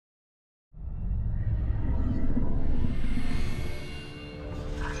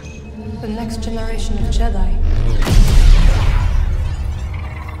the next generation of Jedi.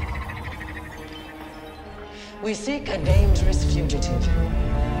 We seek a dangerous fugitive.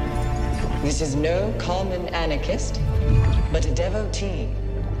 This is no common anarchist, but a devotee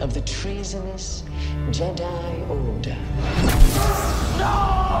of the treasonous Jedi Order.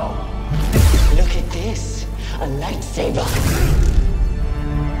 No! Look at this, a lightsaber.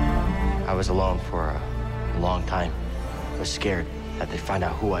 I was alone for a long time. I was scared that they'd find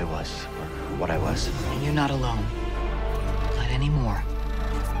out who I was or what I was. And you're not alone. Not anymore.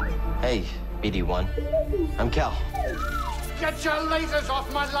 Hey, BD1. I'm Cal. Get your lasers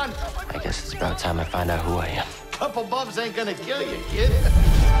off my lunch! I guess it's about time I find out who I am. Couple bumps ain't gonna kill you, kid.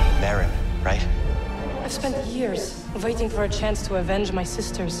 Marin, right? I've spent years waiting for a chance to avenge my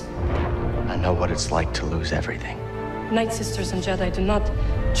sisters. I know what it's like to lose everything. Night Sisters and Jedi do not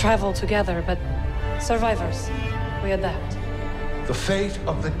travel together, but survivors, we adapt. The fate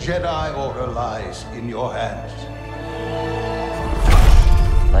of the Jedi Order lies in your hands.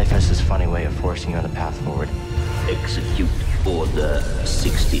 Life has this funny way of forcing you on the path forward. Execute Order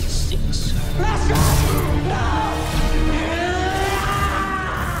 66.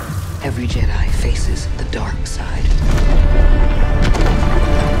 Every Jedi faces the dark side.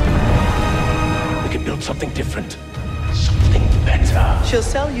 We could build something different. Something better. She'll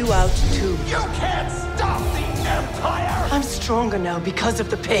sell you out too. You can't stop the Empire! I'm stronger now because of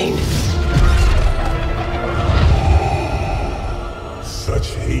the pain. Such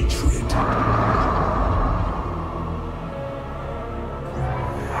hatred.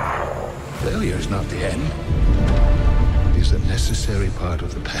 Failure is not the end. It is a necessary part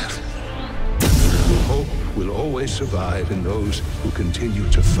of the path. Hope will always survive in those who continue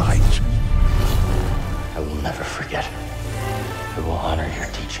to fight. I will never forget. I will honor your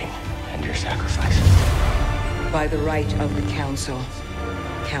teaching and your sacrifice. By the right of the Council,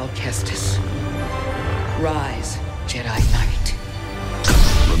 Cal Kestis. Rise, Jedi Knight.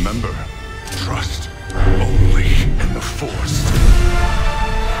 Remember, trust only in the Force.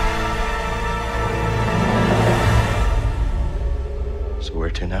 So where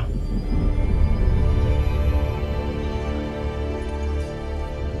to now?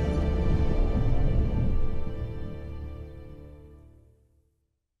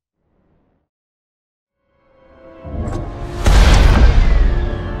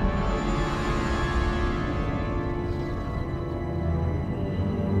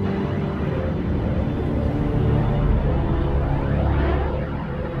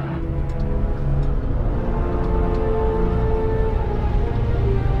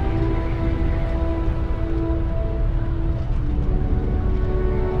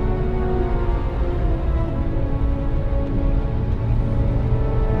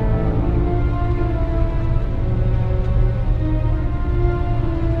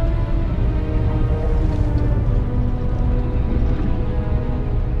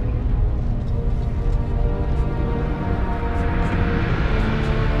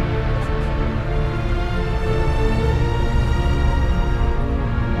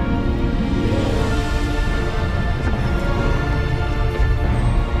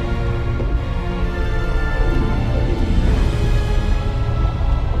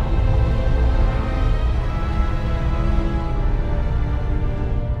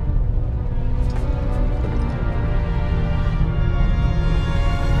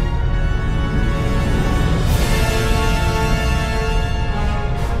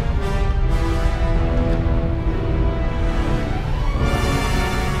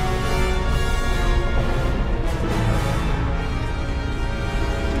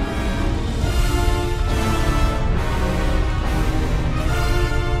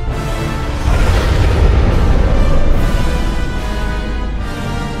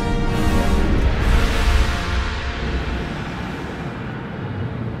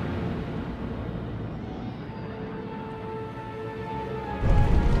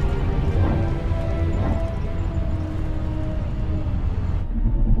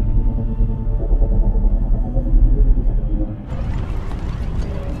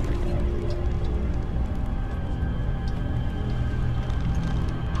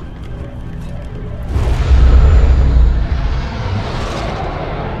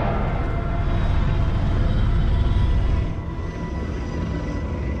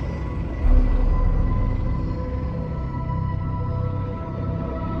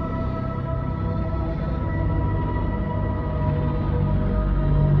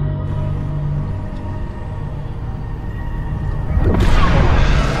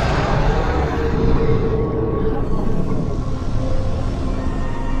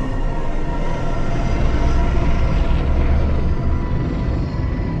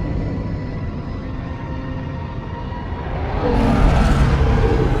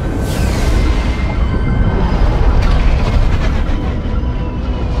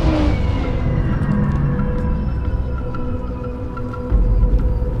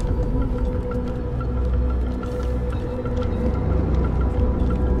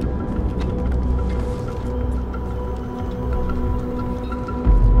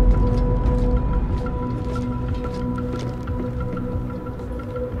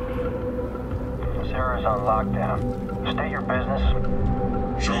 lockdown. State your business.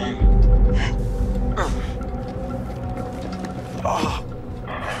 Sean.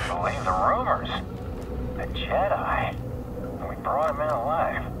 Believe the rumors. The Jedi. We brought him in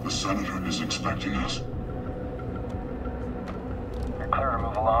alive. The Senator is expecting us. You're clear to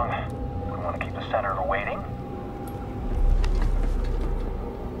move along. We want to keep the Senator waiting.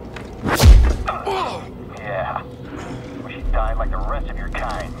 Yeah. Wish you died like the rest of your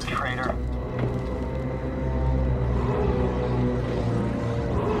kind, traitor.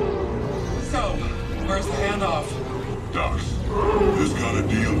 So, where's the handoff? Docs, this kind of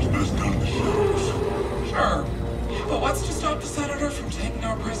deal is best done in the shadows. Sure. But what's to stop the Senator from taking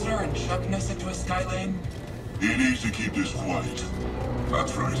our prisoner and chucking us into a sky lane? He needs to keep this quiet.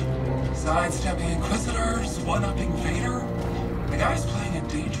 That's right. Sidestepping Inquisitors, one-upping Vader? The guy's playing a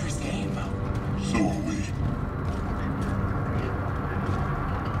dangerous game. So are we.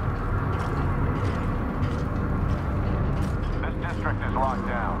 This district is locked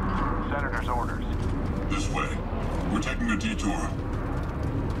down. Senator's orders. This way. We're taking a detour.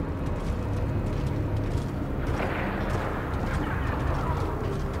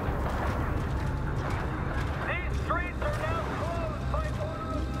 These streets are now closed by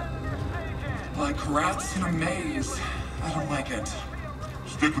order of Senator Sajan. Like rats in a maze. I don't like it.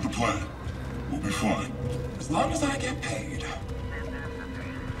 Stick with the plan. We'll be fine. As long as I get paid.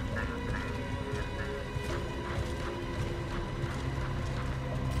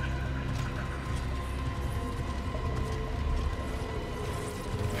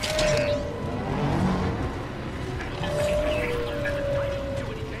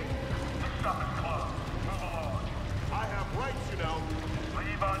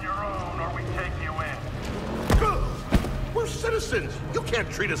 We're citizens. You can't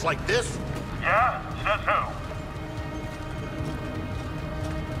treat us like this. Yeah? Says who?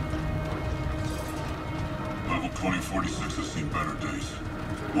 Level 2046 has seen better days.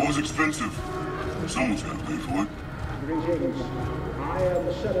 War's expensive. Someone's gotta pay for it. Greetings. I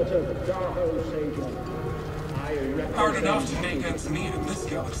am Senator Darho Sajan. I represent Hard enough to make ends meet in this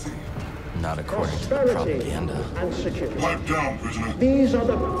galaxy. Not according to the prosperity propaganda. and security. Pipe down, prisoner. These are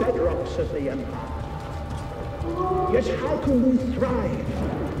the bedrocks of the Empire. Yet how can we thrive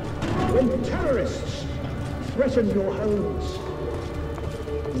when terrorists threaten your homes?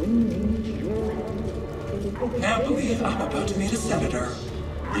 We need your help. Can't believe I'm about to meet a senator.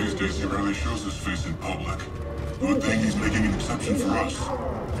 These days he rarely shows his face in public. Good thing he's making an exception for us.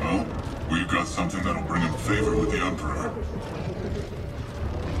 Well, we've got something that'll bring him favor with the Emperor.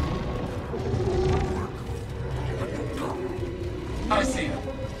 I see him.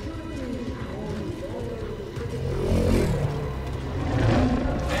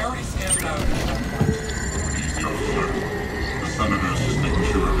 They already scanned out. Easy, officer. The Senator's just making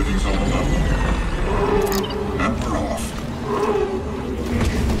sure everything's on the level. And we're off.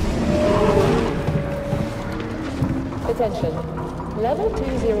 Attention. Level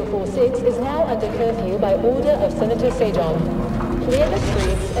 2046 is now under curfew by order of Senator Sajan. Clear the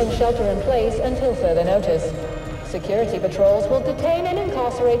streets and shelter in place until further notice. Security patrols will detain and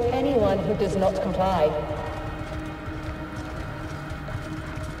incarcerate anyone who does not comply.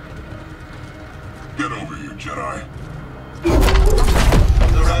 Get over here, Jedi.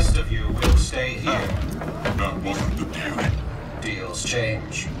 The rest of you will stay here. That wasn't the deal. Deals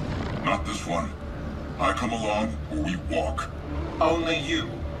change. Not this one. I come along, or we walk. Only you.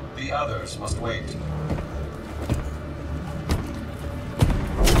 The others must wait.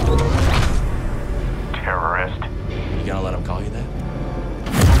 Terrorist. You gonna let him call you that?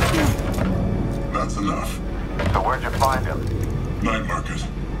 That's enough. So where'd you find him? Night market.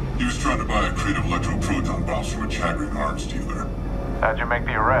 He was trying to buy a crate of electroproton bombs from a Chagrin arms dealer. How'd you make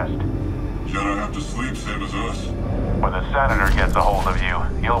the arrest? Jedi have to sleep, same as us. When the Senator gets a hold of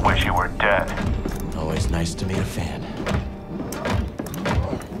you, you'll wish you were dead. Always nice to meet a fan.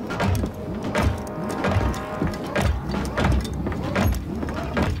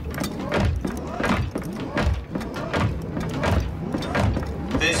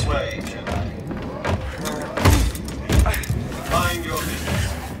 This way, Jedi. Mind your business.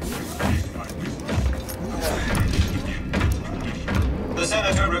 The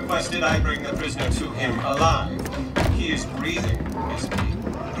Senator requested I bring the prisoner to him alive. He is breathing, isn't he?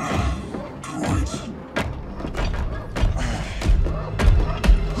 Droids.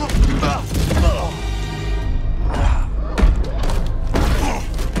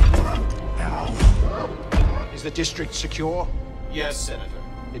 Is the district secure? Yes, Senator.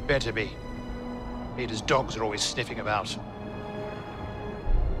 It better be. Vader's dogs are always sniffing about.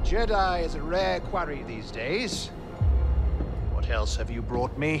 Jedi is a rare quarry these days. What else have you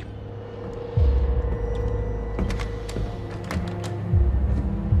brought me?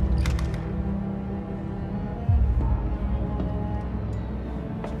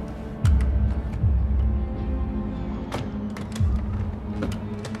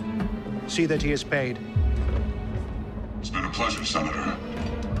 See that he is paid. It's been a pleasure, Senator.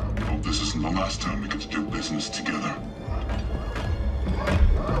 Hope this isn't the last time we get to do business together.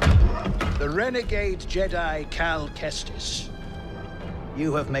 The renegade Jedi Cal Kestis.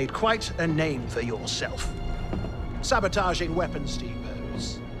 You have made quite a name for yourself. Sabotaging weapons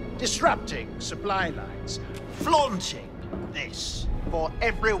depots, disrupting supply lines, flaunting this for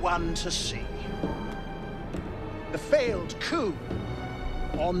everyone to see. The failed coup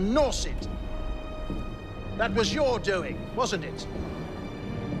on Norset. That was your doing, wasn't it?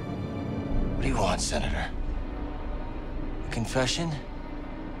 What do you want, Senator? A confession?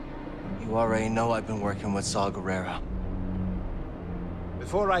 You already know I've been working with Saw Gerrera.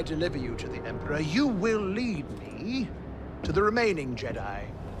 Before I deliver you to the Emperor, you will lead me to the remaining Jedi.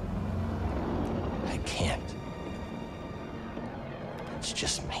 I can't. It's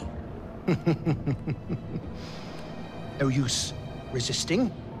just me. No use resisting.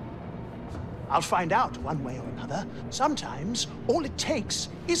 I'll find out one way or another. Sometimes all it takes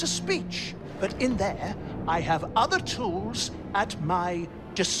is a speech. But in there, I have other tools at my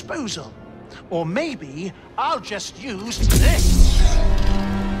disposal. Or maybe I'll just use this.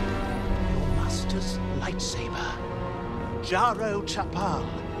 Your master's lightsaber. Jaro Tapal,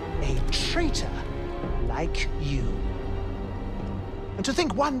 a traitor like you. And to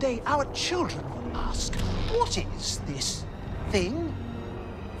think one day our children will ask, what is this thing?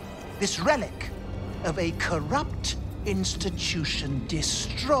 This relic of a corrupt institution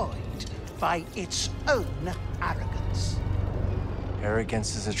destroyed by its own arrogance.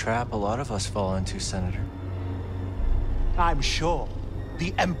 Arrogance is a trap a lot of us fall into, Senator. I'm sure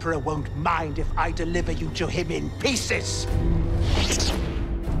the Emperor won't mind if I deliver you to him in pieces.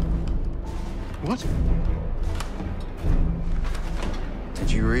 What?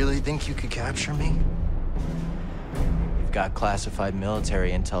 Did you really think you could capture me? You've got classified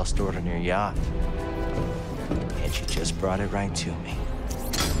military intel stored on your yacht. And you just brought it right to me.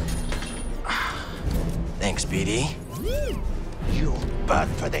 Thanks, BD. You'll burn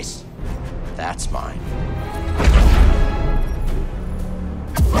for this. That's mine.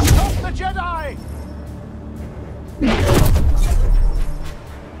 Stop the Jedi!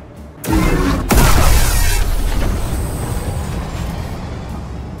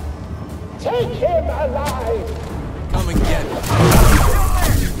 Take him alive! Come and get him.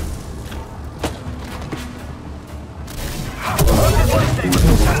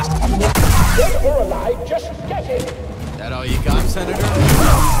 Dead or alive, just get him! That all you got, Senator?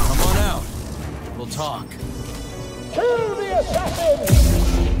 Come on out. We'll talk. Kill the assassin!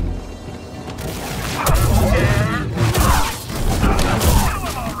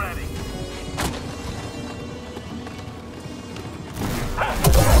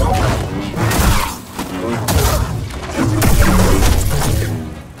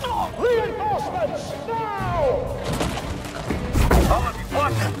 Reinforcements, now! All of you,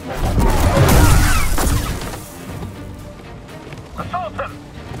 watch it! Assault him!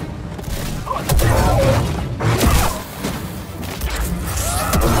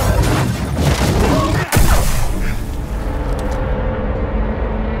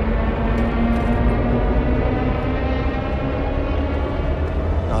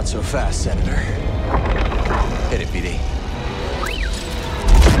 Not so fast, Senator. Hit it, BD.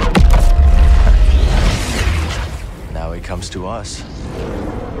 Now he comes to us.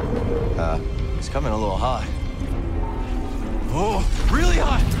 He's coming a little hot. Oh, really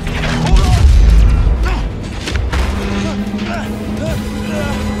hot! Hold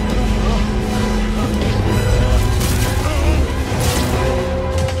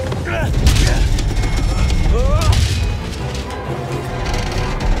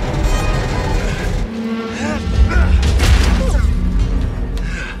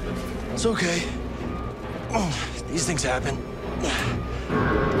It's okay. These things happen.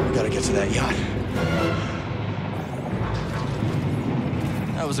 We gotta get to that yacht.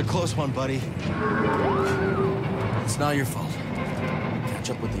 That was a close one, buddy. It's not your fault. Catch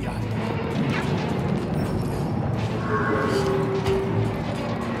up with the yacht.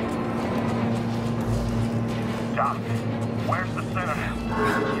 Doc, where's the senator?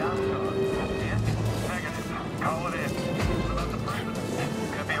 Negative. Call it in. What about the president?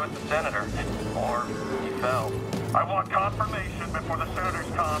 Could be with the senator. Or he fell. I want confirmation before the senator's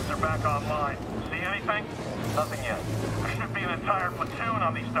comms are back online. See anything? Nothing yet. There should be an entire platoon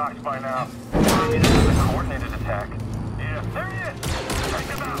on these docks by now. Maybe this is a coordinated attack. Yeah, there he is! Take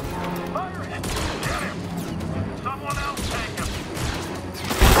him out! Fire him! Get him! Someone else take him!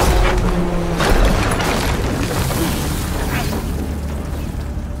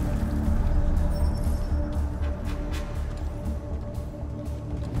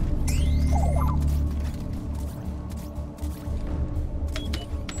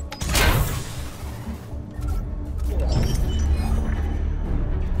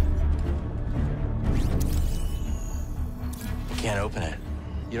 can't open it.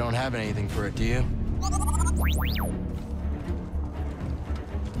 You don't have anything for it, do you?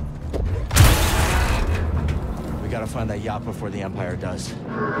 We gotta find that yacht before the Empire does. Is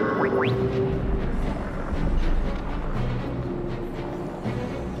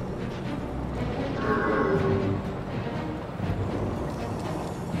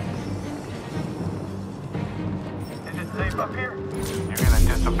it safe up here? You're gonna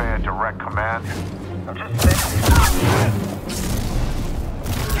disobey a direct command? I'm just saying.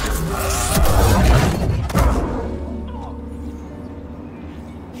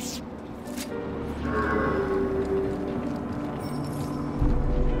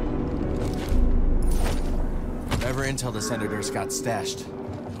 Whatever intel the Senators got stashed,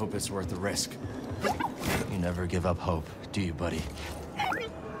 I hope it's worth the risk. You never give up hope, do you, buddy?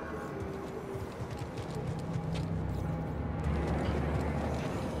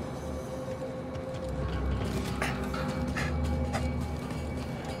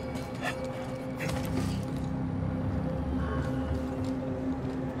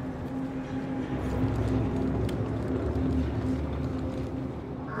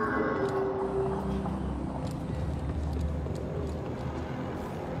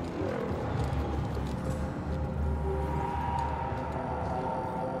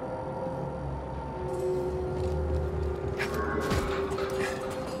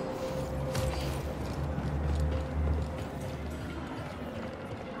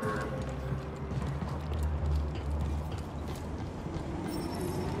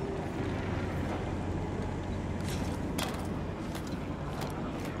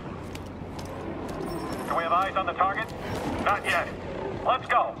 Do we have eyes on the target? Not yet. Let's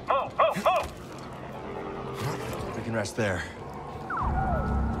go. Move, move, move! We can rest there.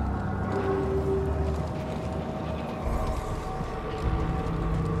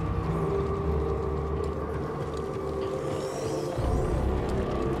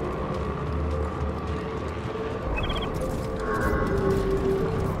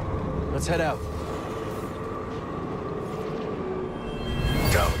 Let's head out.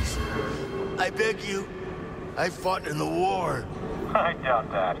 Don't. I beg you. I fought in the war. I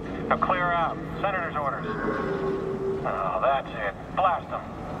doubt that. Now clear out. Senator's orders. Oh, that's it. Blast them.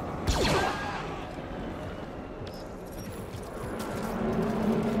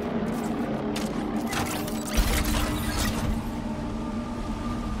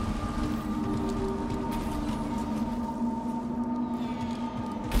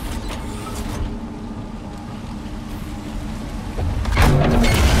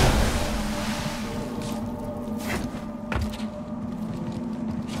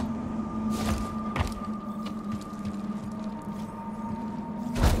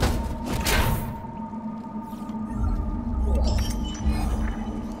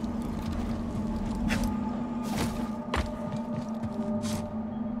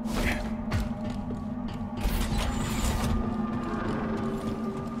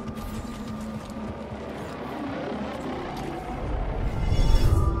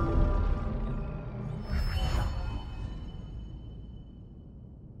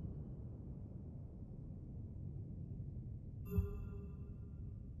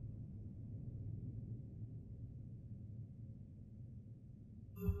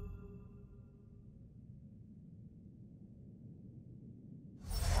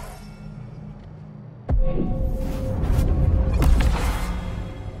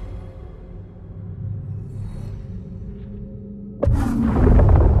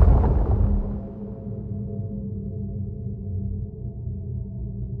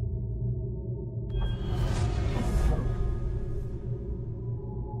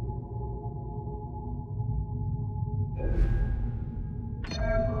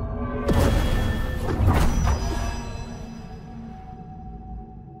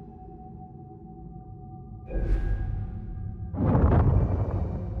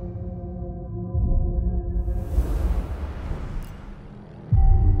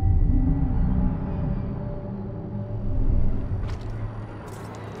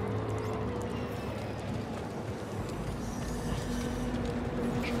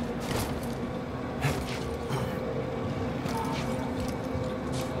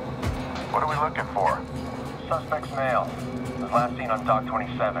 What are we looking for? Suspect's male. Was last seen on Dock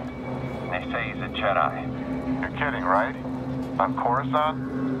 27. They say he's a Jedi. You're kidding, right? On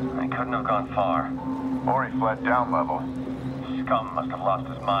Coruscant? He couldn't have gone far. Or he fled down level. Scum must have lost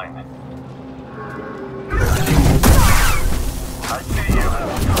his mind. I see you.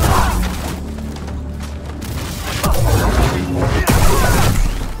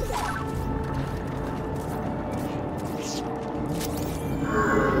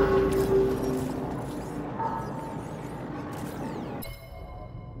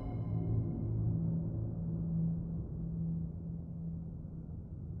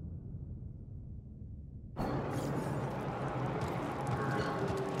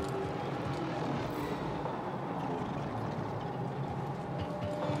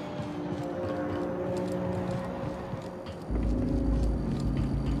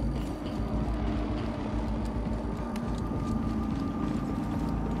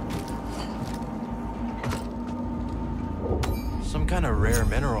 kind of rare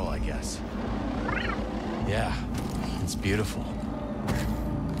mineral, I guess. Yeah, it's beautiful.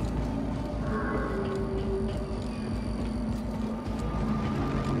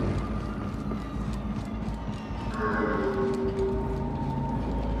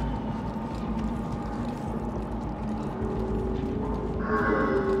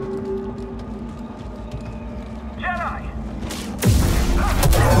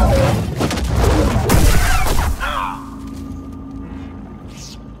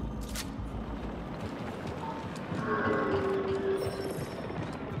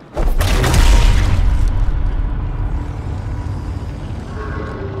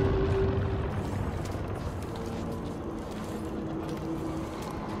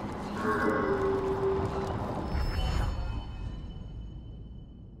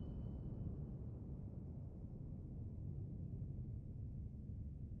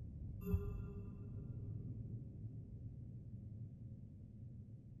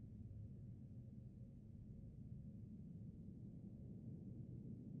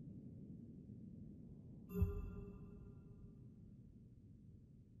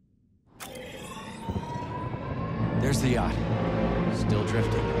 There's the yacht. Still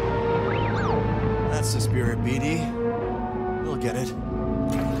drifting. That's the spirit, BD. We'll get it. You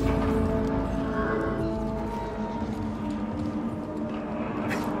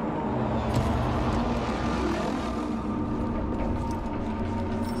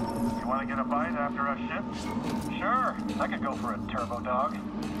want to get a bite after a ship? Sure, I could go for a turbo dog.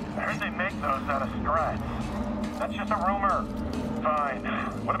 I heard they make those out of strats. That's just a rumor. Fine.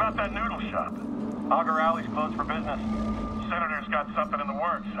 What about that noodle shop? Auger Alley's closed for business. Senator's got something in the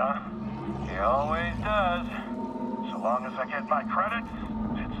works, huh? He always does. So long as I get my credits,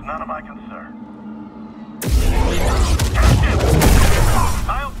 it's none of my concern. Catch him!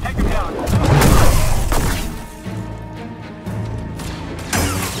 I'll take him down.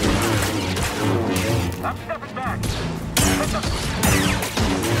 I'm stepping back.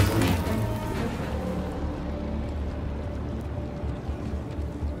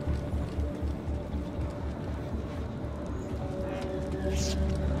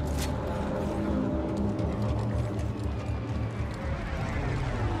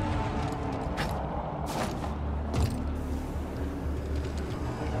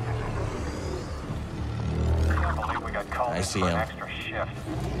 I see him. Extra shift.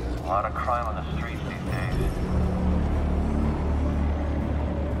 A lot of crime on the streets these days.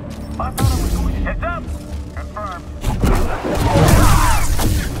 I thought I was going to heads up. Confirmed.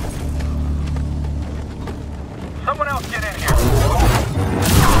 Someone else get in here.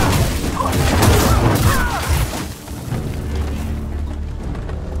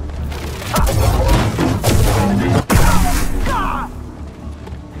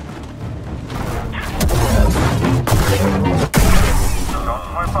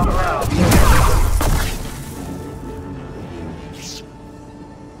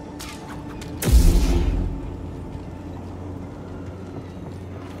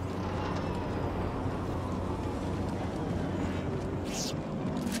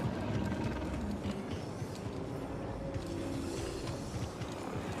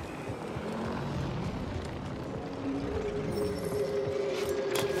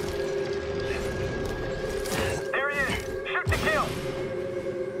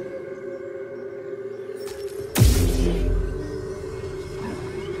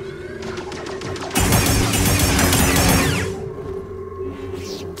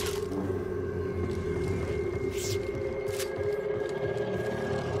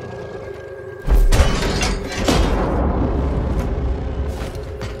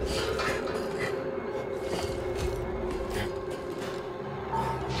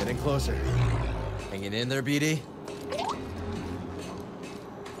 Closer. Hanging in there, BD?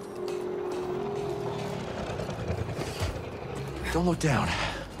 Don't look down.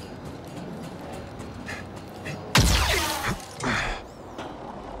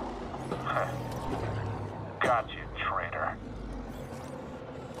 Got you, traitor.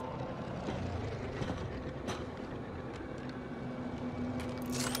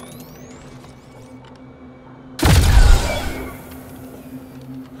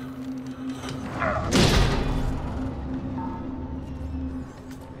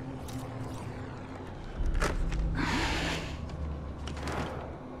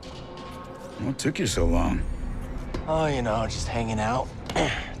 What took you so long? Oh, you know, just hanging out,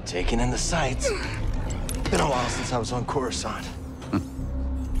 taking in the sights. Been a while since I was on Coruscant.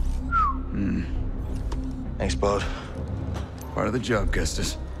 Thanks, Bode. Part of the job,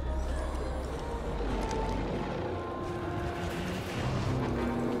 Custis.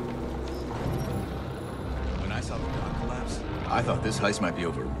 When I saw the dock collapse, I thought this heist might be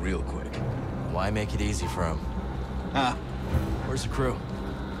over real quick. Why make it easy for him? Ah, Where's the crew?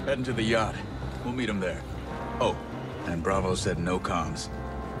 heading to the yacht. We'll meet him there. Oh, and Bravo said no comms.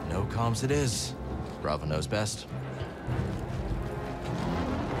 No comms it is. Bravo knows best.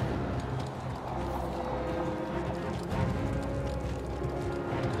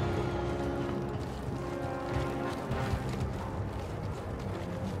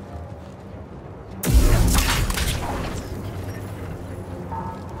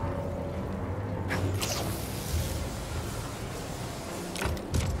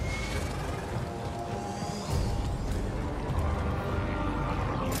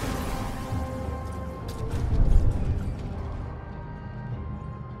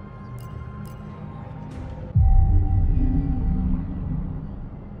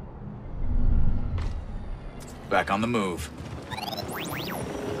 Back on the move.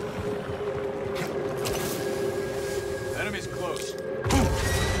 Enemy's close.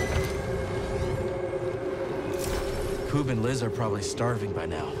 Coob and Liz are probably starving by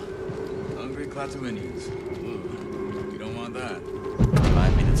now. Hungry Klatooinians. Ooh, you don't want that.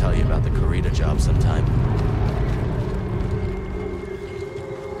 Remind me to tell you about the Corita job sometime.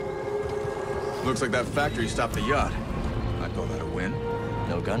 Looks like that factory stopped the yacht. I'd call that a win.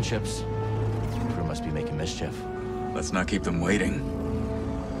 No gunships. Crew must be making mischief. Let's not keep them waiting.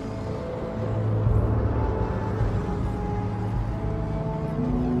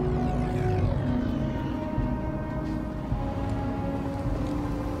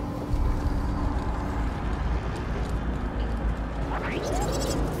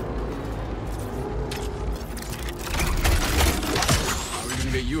 How are we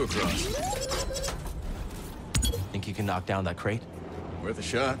gonna get you across? Think you can knock down that crate? Worth a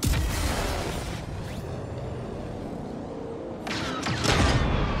shot.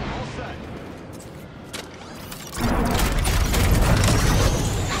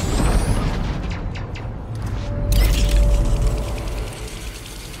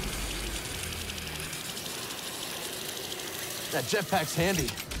 That jetpack's handy.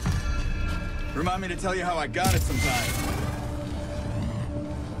 Remind me to tell you how I got it sometime.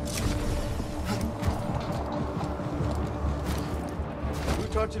 Who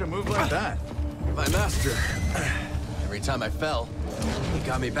taught you to move like that? My master. Every time I fell, he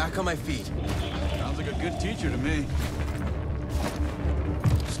got me back on my feet. Sounds like a good teacher to me.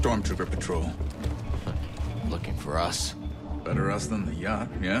 Stormtrooper patrol. Looking for us. Better us than the yacht,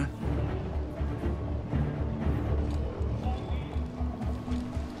 yeah?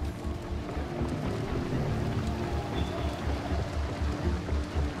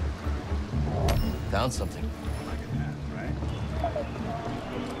 Found something.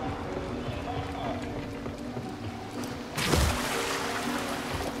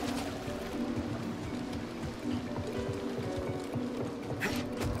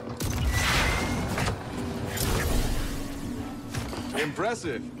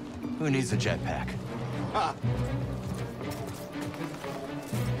 Impressive. Who needs a jetpack? Ha!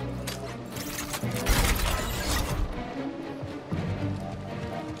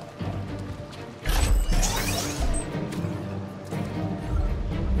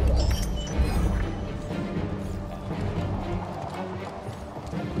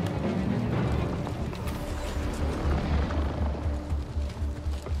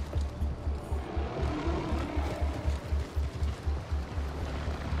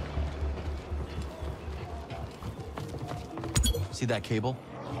 See that cable?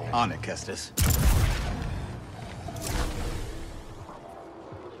 On it, Kestis.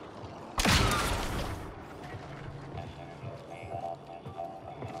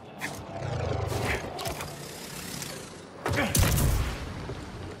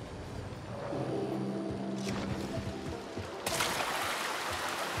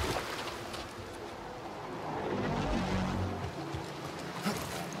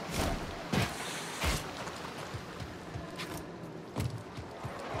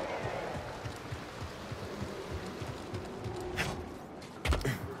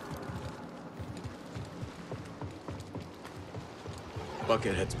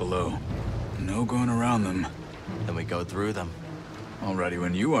 Bucketheads below. No going around them. Then we go through them. All ready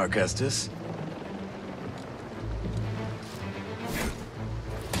when you are, Kestis.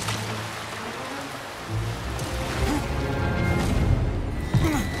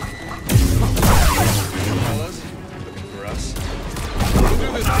 Fellas, looking for us? We'll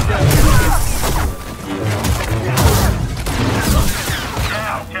do this together.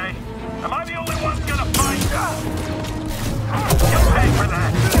 Yeah, okay. Am I the only one gonna fight? You'll pay for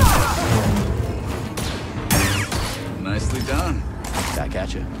that. Nicely done. Back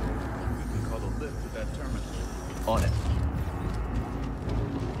at you. We call a lift at that terminal. On it.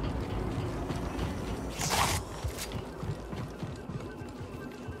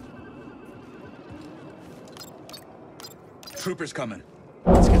 troopers coming.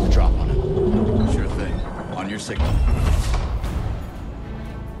 Let's get the drop on him. Sure thing. On your signal.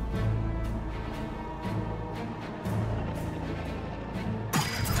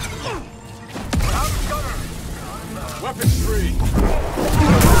 Weapons free.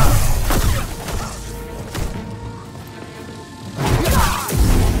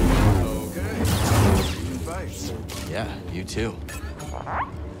 Yeah, you too.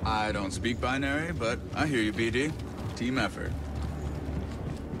 I don't speak binary, but I hear you, BD. Team effort.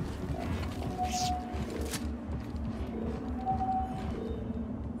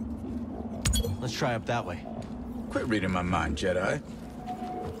 Let's try up that way. Quit reading my mind, Jedi.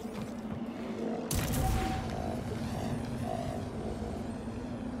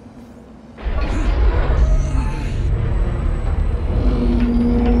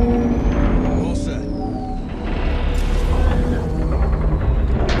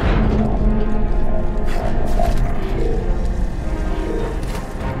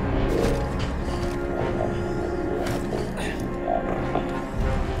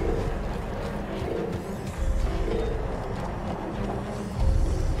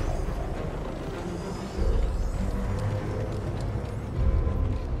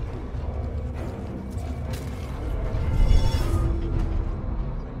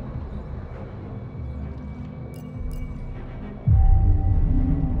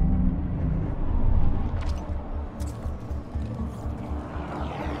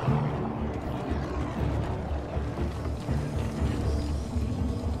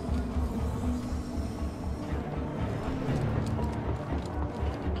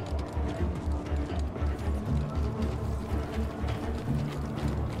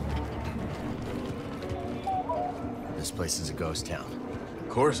 This place is a ghost town.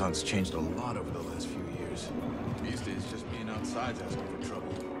 Coruscant's changed a lot over the last few years. These days, just being outside's asking for trouble.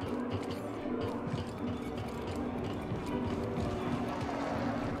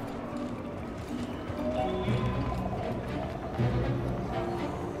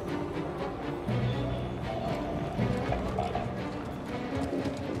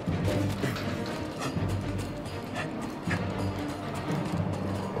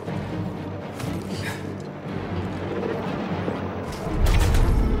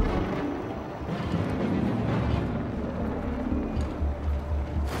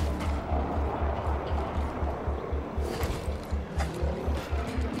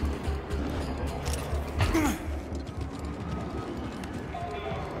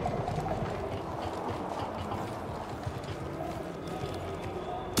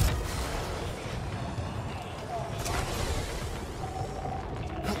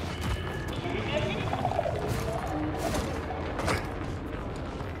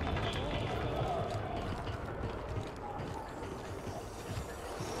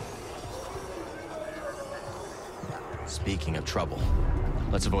 Speaking of trouble,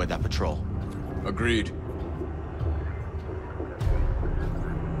 let's avoid that patrol. Agreed.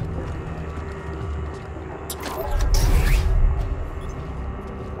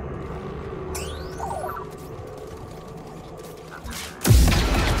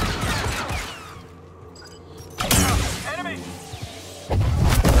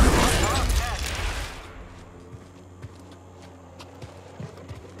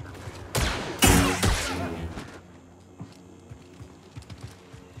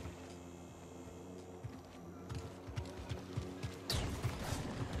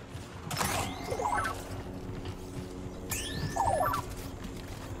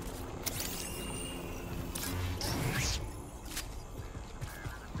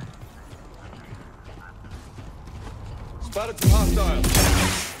 Spotted some hostiles.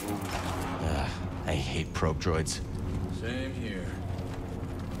 I hate probe droids. Same here.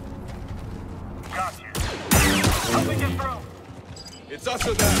 Got you. Let me get through. It's us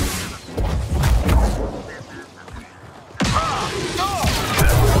or them.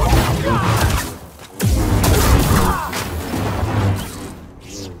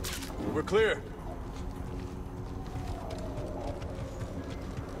 We're clear.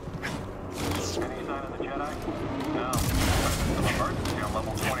 Any sign of the Jedi? No. Some emergency on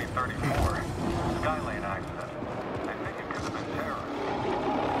level 2034. Skylane accident. They think it could have been terrorists.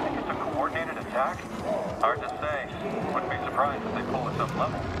 Think it's a coordinated attack? Hard to say. Wouldn't be surprised if they pull us up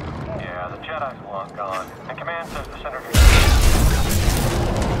level. Yeah, the Jedi's long gone. And Command says the Senator...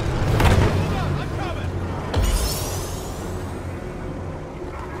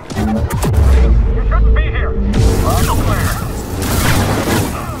 You shouldn't be here. Auto clear.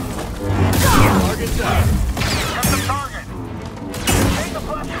 Target down. Get the target. Take the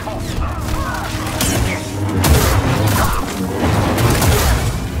platform.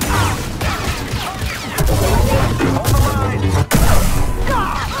 Hold the line.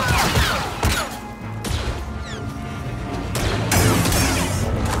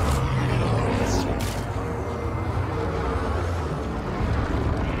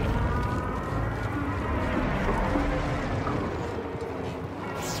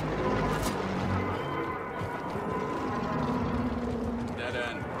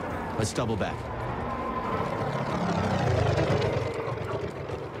 Let's double back.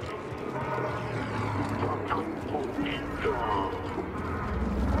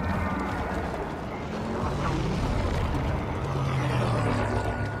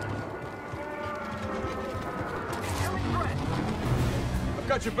 I've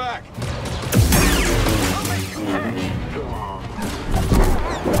got your back.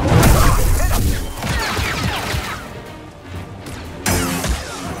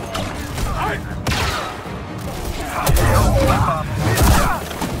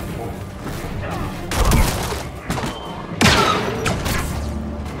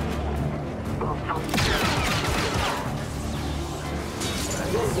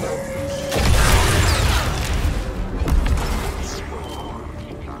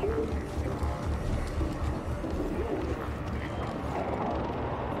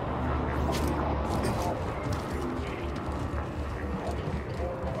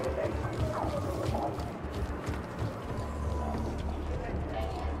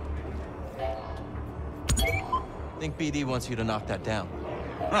 I think BD wants you to knock that down.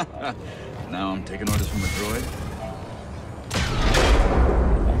 Now I'm taking orders from a droid?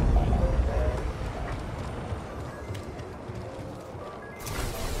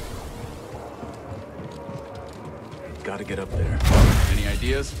 Gotta get up there. Any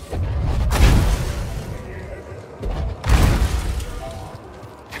ideas?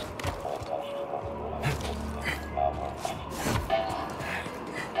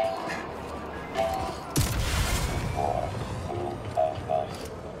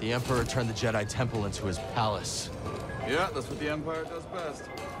 The Emperor turned the Jedi Temple into his palace. Yeah, that's what the Empire does best.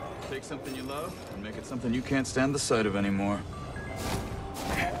 Take something you love and make it something you can't stand the sight of anymore.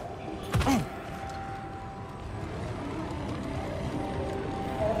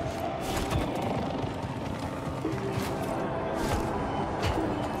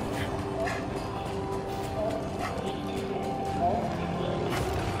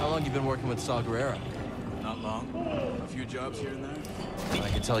 How long you been working with Saw Gerrera? Not long. A few jobs here and there. I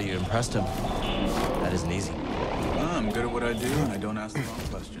can tell you impressed him. That isn't easy. I'm good at what I do, and I don't ask the wrong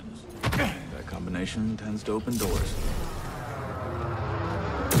questions. That combination tends to open doors.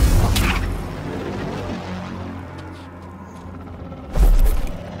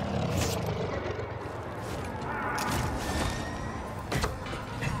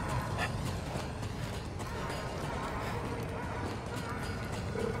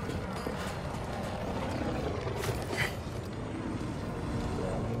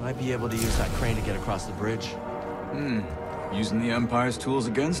 Might be able to use that crane to get across the bridge. Using the Empire's tools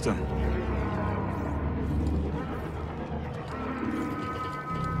against him.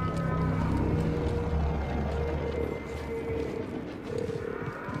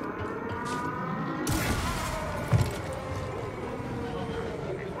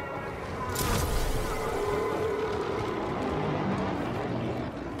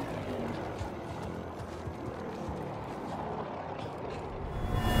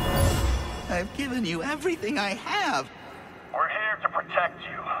 I've given you everything I have. We're here to protect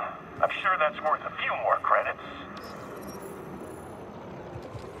you. I'm sure that's worth a few more credits.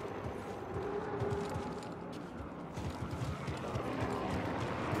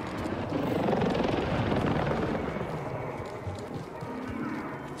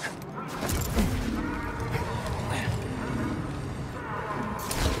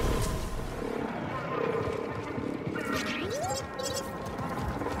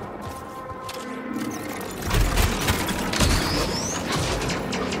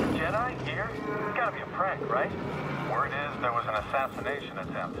 Right? Word is there was an assassination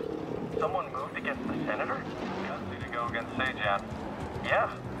attempt. Someone moved against the senator? Gutsy to go against Sejan. Yeah,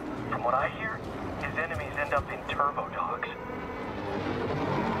 from what I hear, his enemies end up in turbo dogs.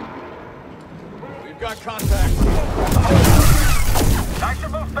 We've got contact. Nice to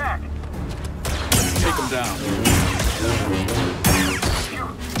move back. Let's take him down. You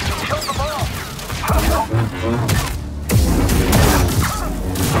killed them all.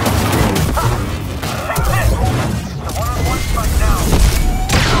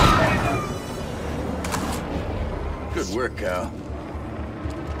 Good work, Cal.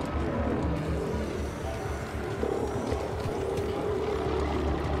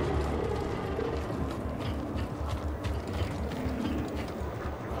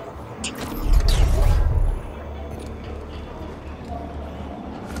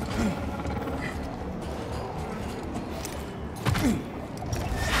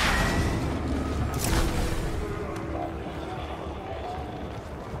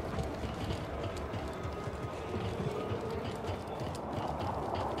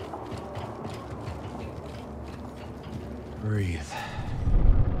 Breathe.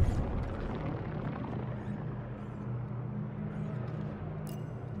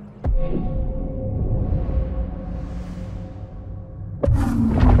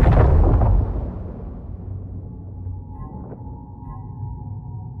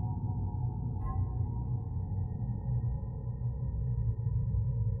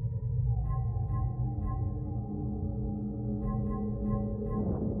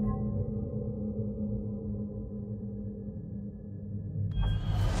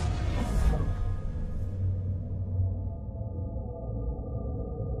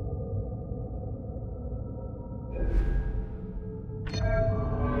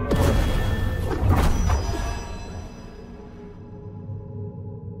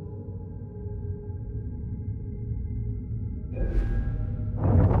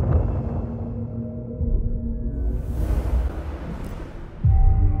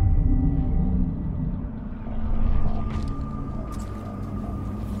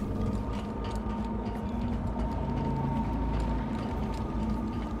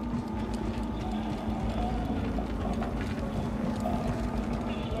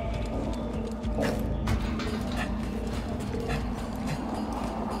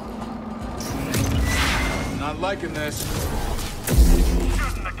 liking this.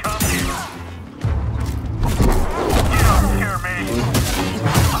 Shouldn't have come here. You don't scare me.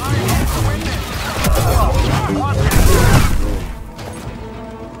 I need to win this. Watch it. Watch it.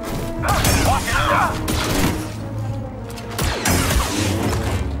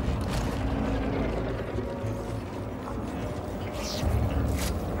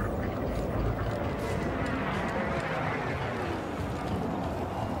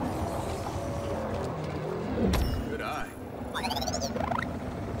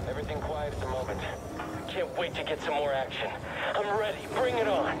 Wait to get some more action. I'm ready. Bring it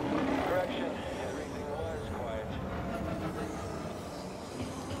on. Correction. Everything was quiet.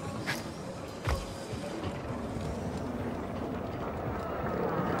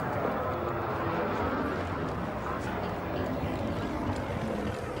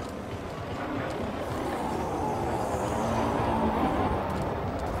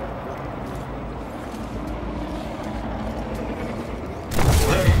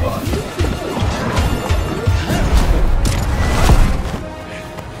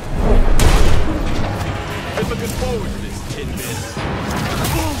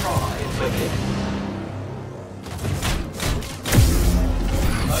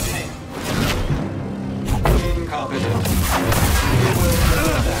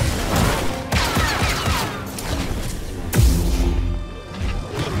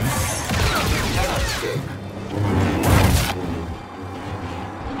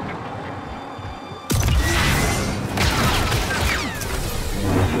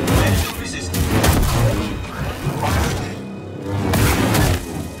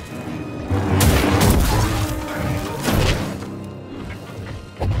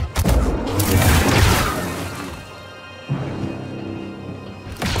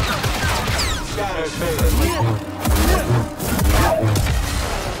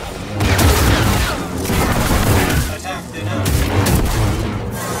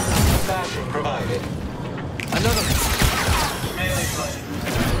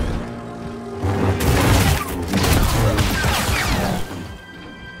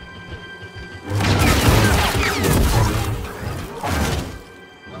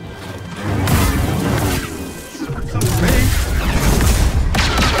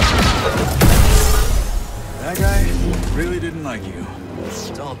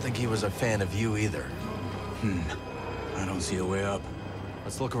 A fan of you either. I don't see a way up.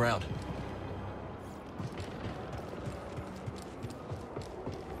 Let's look around.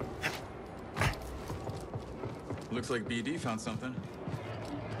 Looks like BD found something.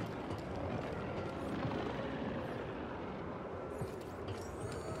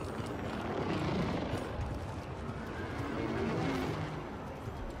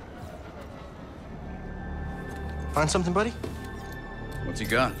 Find something, buddy? What's he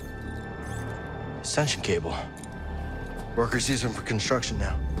got? Ascension cable. Workers use them for construction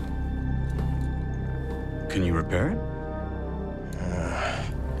now. Can you repair it?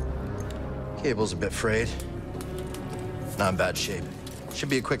 Cable's a bit frayed. Not in bad shape. Should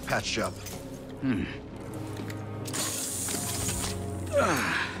be a quick patch job.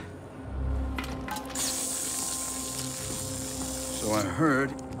 So I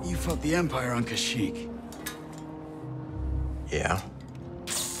heard you fought the Empire on Kashyyyk. Yeah.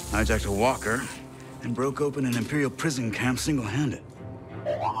 Hijacked a walker and broke open an Imperial prison camp single-handed.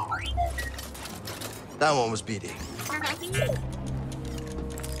 That one was BD.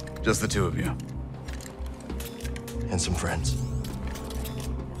 Just the two of you. And some friends.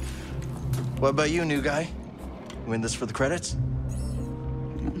 What about you, new guy? You in this for the credits?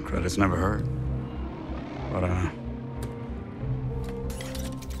 Credits never hurt. But, I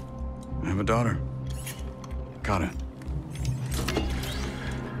have a daughter. Got it.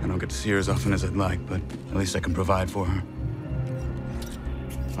 I don't get to see her as often as I'd like, but at least I can provide for her.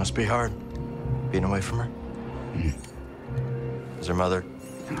 Must be hard, being away from her. Is her mother?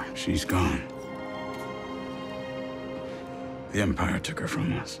 She's gone. The Empire took her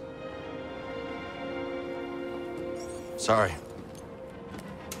from us. Sorry.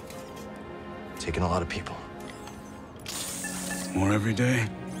 Taking a lot of people. More every day.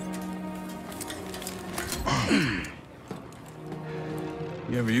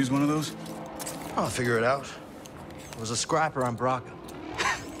 You ever use one of those? I'll figure it out. It was a scrapper on Braca.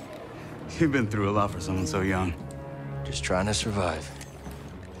 You've been through a lot for someone so young. Just trying to survive.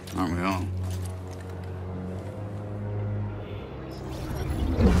 Aren't we all?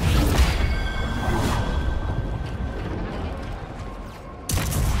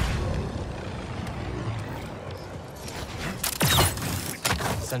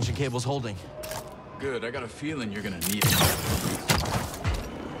 Ascension cable's holding. Good, I got a feeling you're gonna need it.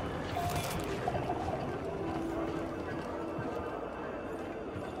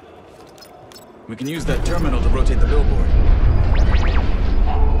 We can use that terminal to rotate the billboard.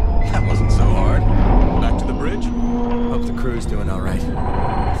 That wasn't so hard. Back to the bridge? Hope the crew's doing all right.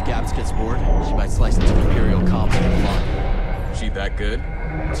 If Gabs gets bored, she might slice into the Imperial comp and fly. She that good?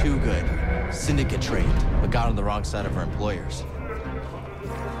 Too good. Syndicate trained, but got on the wrong side of her employers.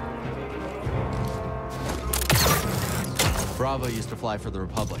 Bravo used to fly for the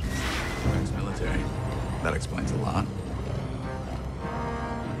Republic. Ex-military. That explains a lot.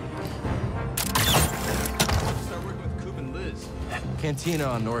 Start working with Coop and Liz. Cantina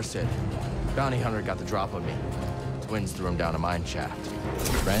on Norsid. Bounty hunter got the drop on me. Twins threw him down a mine shaft.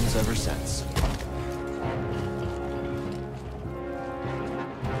 Friends ever since.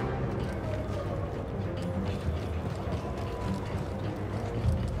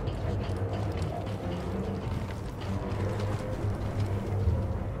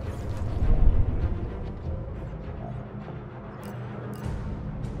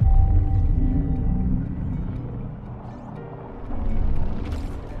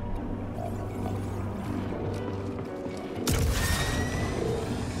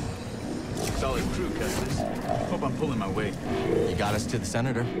 Solid crew, Kestis. Hope I'm pulling my weight. You got us to the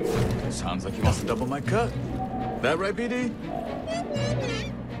Senator. Sounds like he wants to double my cut. That right, BD?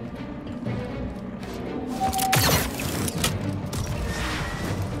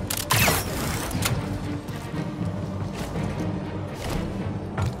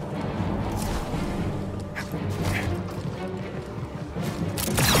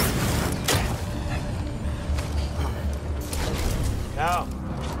 Cal,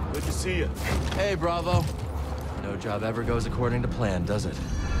 good to see you. Hey, Bravo. No job ever goes according to plan, does it?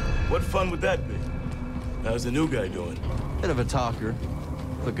 What fun would that be? How's the new guy doing? Bit of a talker,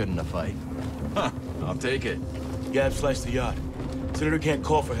 but good in a fight. Huh, I'll take it. Gab sliced the yacht. Senator can't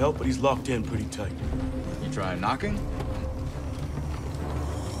call for help, but he's locked in pretty tight. You try knocking?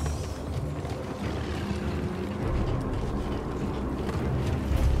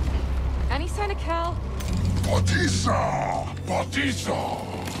 Any sign of Cal? Batista! Batista!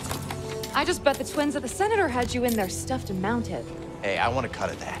 I just bet the twins of the Senator had you in there stuffed and mounted. Hey, I want a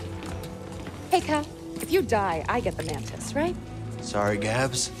cut of that. Hey, Cal, if you die, I get the Mantis, right? Sorry,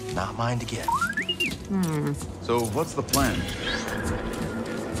 Gabs. Not mine to get. So what's the plan?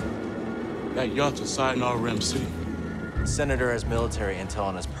 That yacht's a site in RMC. Senator has military intel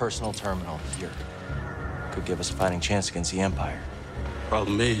on his personal terminal here. Could give us a fighting chance against the Empire.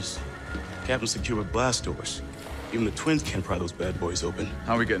 Problem is, Captain secured blast doors. Even the twins can't pry those bad boys open.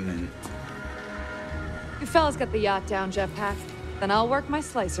 How are we getting in? You fellas got the yacht down, Jetpack. Then I'll work my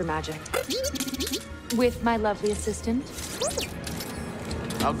slicer magic. With my lovely assistant.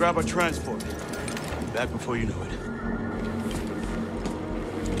 I'll grab a transport. Be back before you know it.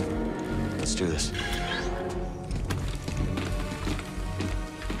 Let's do this.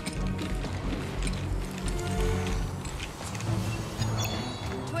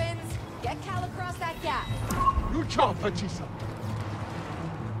 Twins, get Cal across that gap. You chop, Batista.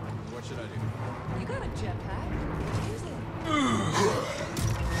 What should I do? You got a jetpack. Use it.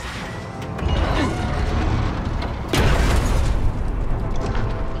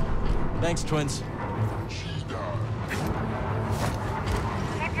 Thanks, twins.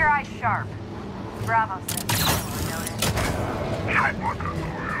 Keep your eyes sharp. Bravo says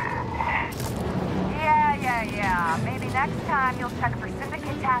Yeah. Maybe next time you'll check for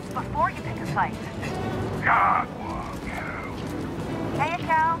syndicate tasks before you pick a fight. Hey,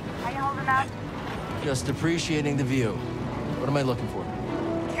 Cal. How you holding up? Just appreciating the view. What am I looking for?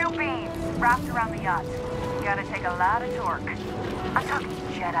 2 beams wrapped around the yacht. Gotta take a lot of torque. I'm talking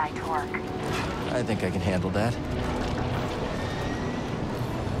Jedi torque. I think I can handle that.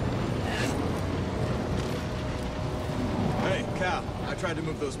 Hey, Cal, I tried to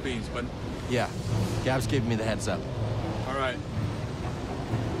move those beams, but... Yeah, Gabs gave me the heads up. All right.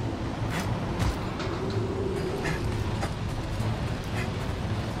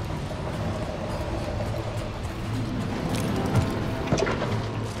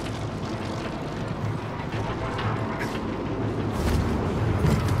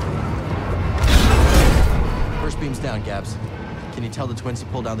 First beam's down, Gabs. Can you tell the twins to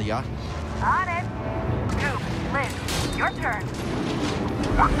pull down the yacht? On it. Goop, Liz, your turn.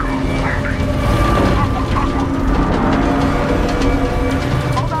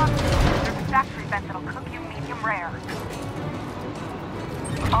 Hold on. There's a factory vent that'll cook you medium rare.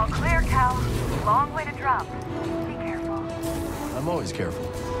 All clear, Cal. Long way to drop. Be careful. I'm always careful.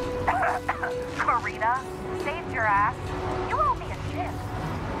 Karina, saved your ass. You owe me a tip.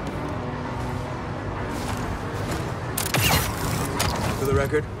 For the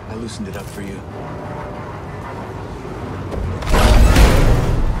record, I loosened it up for you.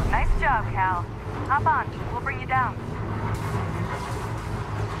 Nice job, Cal. Hop on. We'll bring you down.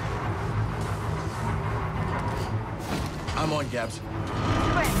 I'm on, Gabs.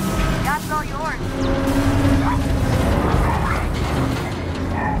 Twin, yacht's all yours.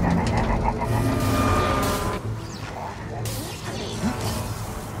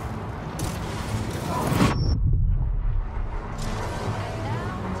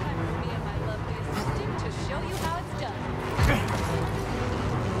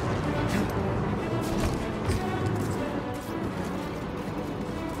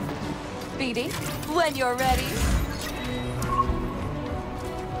 When you're ready.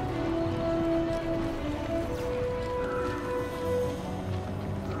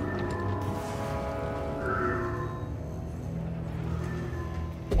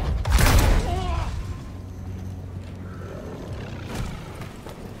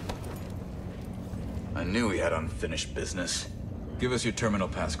 I knew we had unfinished business. Give us your terminal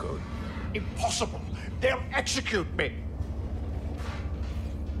passcode. Impossible! They'll execute me!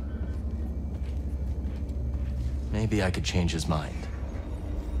 Maybe I could change his mind.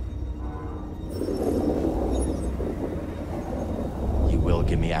 You will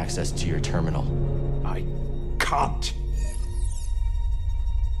give me access to your terminal. I can't.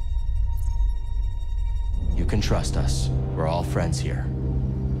 You can trust us. We're all friends here.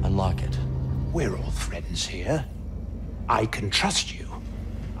 Unlock it. We're all friends here. I can trust you.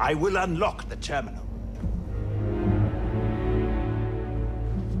 I will unlock the terminal.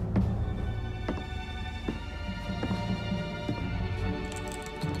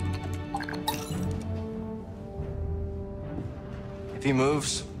 If he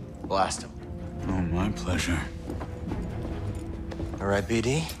moves, blast him. Oh, my pleasure. All right,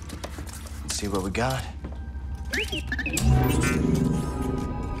 BD. Let's see what we got.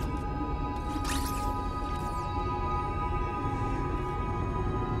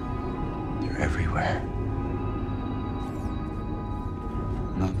 They're everywhere.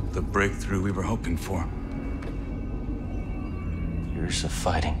 Not the breakthrough we were hoping for. Years of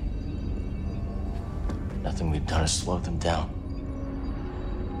fighting. Nothing we've done has slowed them down.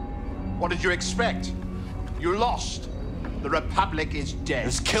 What did you expect? You lost. The Republic is dead. It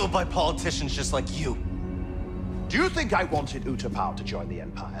was killed by politicians just like you. Do you think I wanted Utapau to join the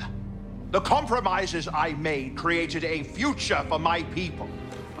Empire? The compromises I made created a future for my people.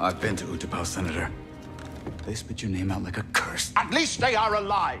 I've been to Utapau, Senator. They spit your name out like a curse. At least they are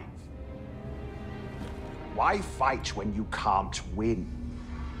alive. Why fight when you can't win?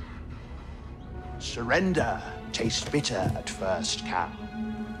 Surrender tastes bitter at first, Cal,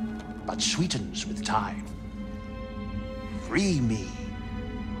 but sweetens with time. Free me,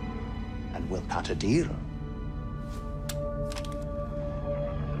 and we'll cut a deal.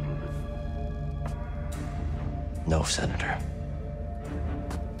 No, Senator.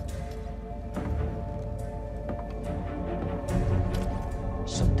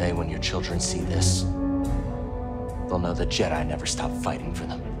 Someday when your children see this, they'll know the Jedi never stopped fighting for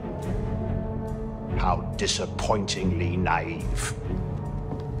them. How disappointingly naive.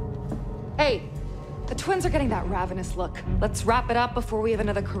 Hey, the twins are getting that ravenous look. Let's wrap it up before we have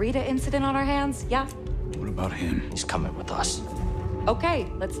another Corita incident on our hands, yeah? What about him? He's coming with us. Okay,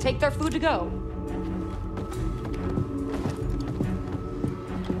 let's take their food to go.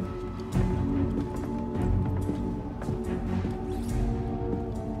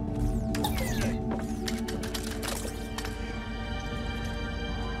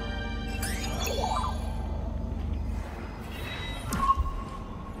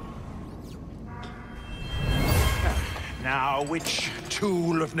 Now, which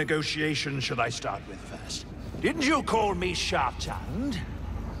tool of negotiation should I start with first? Didn't you call me sharp-tongued?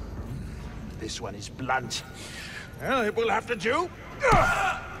 This one is blunt. Well, it will have to do.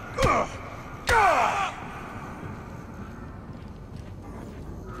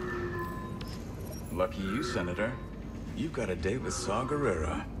 Lucky you, Senator. You've got a date with Saw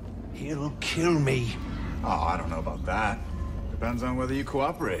Gerrera. He'll kill me. Oh, I don't know about that. Depends on whether you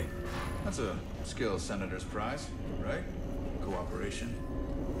cooperate. That's a skill Senator's prize, right? Cooperation.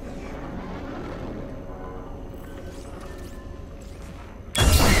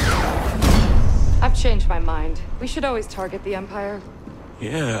 I've changed my mind. We should always target the Empire.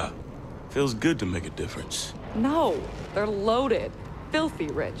 Yeah. Feels good to make a difference. No, they're loaded. Filthy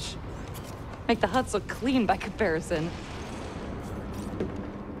rich. Make the huts look clean by comparison.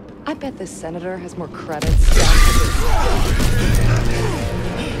 I bet this senator has more credits.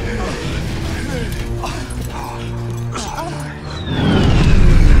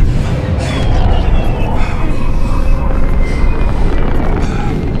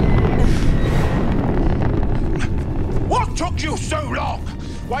 What took you so long?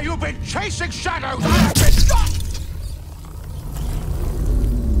 Why, you've been chasing shadows!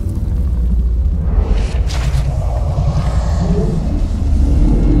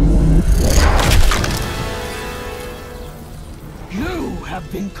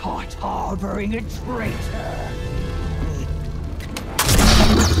 have been caught harboring a traitor.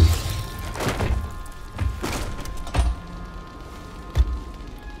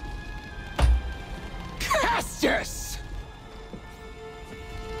 Castus!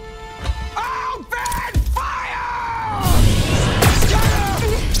 Open fire!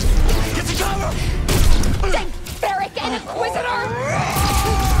 Get to cover! Barrick and Inquisitor!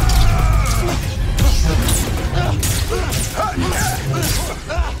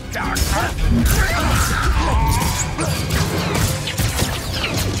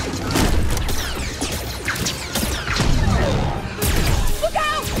 Look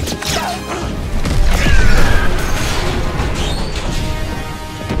out!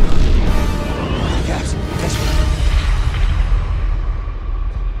 Guys,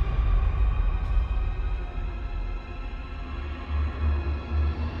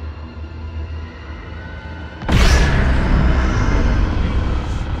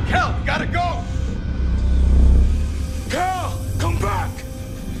 Cal, we gotta go! Cal, come back!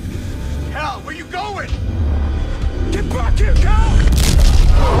 Cal, where you going? Get back here, Cal!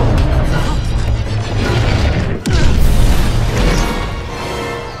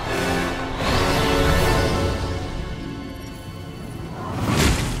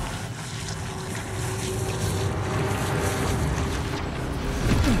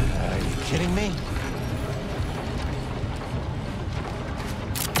 Are you kidding me?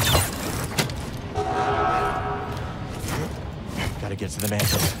 Gotta get to the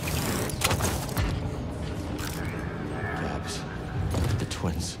mantle. Gabs. The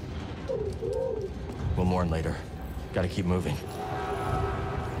twins. We'll mourn later. Gotta keep moving.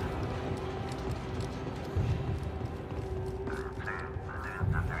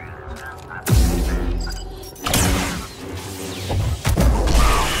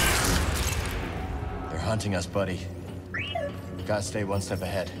 They're hunting us, buddy. Gotta stay one step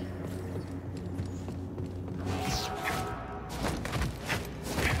ahead.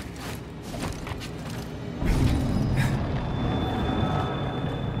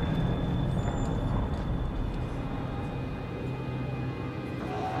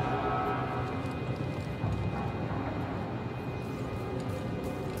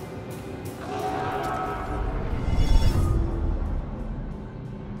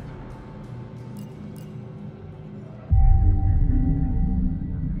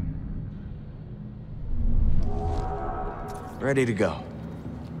 Ready to go.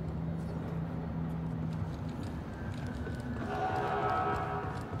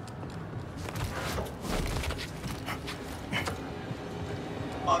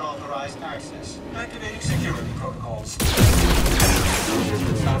 Unauthorized access. Activating security protocols.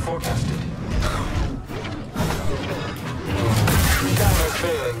 Not forecasted. Camera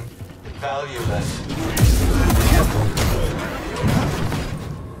failing. Valueless.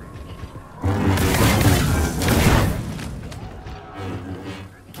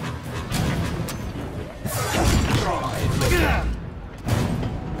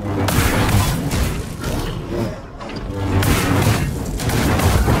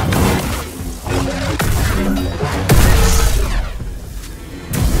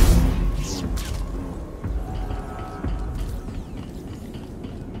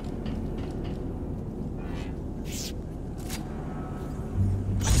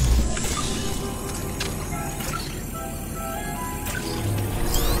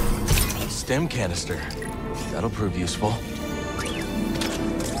 Stem canister. That'll prove useful. A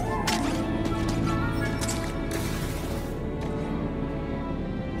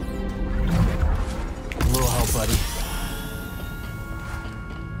little help, buddy.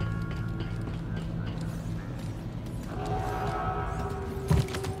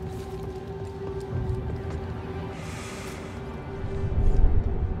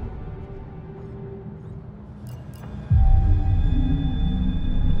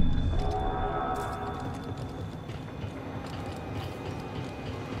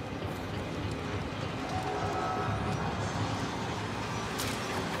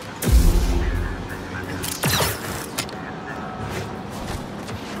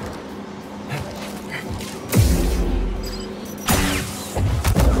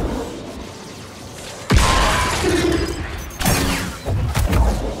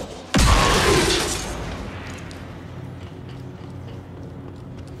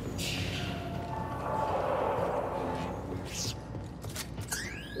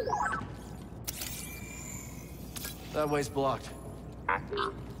 That way's blocked.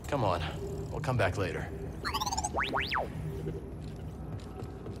 Come on. We'll come back later.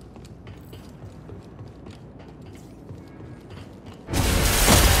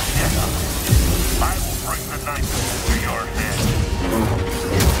 I will bring the knife to your head.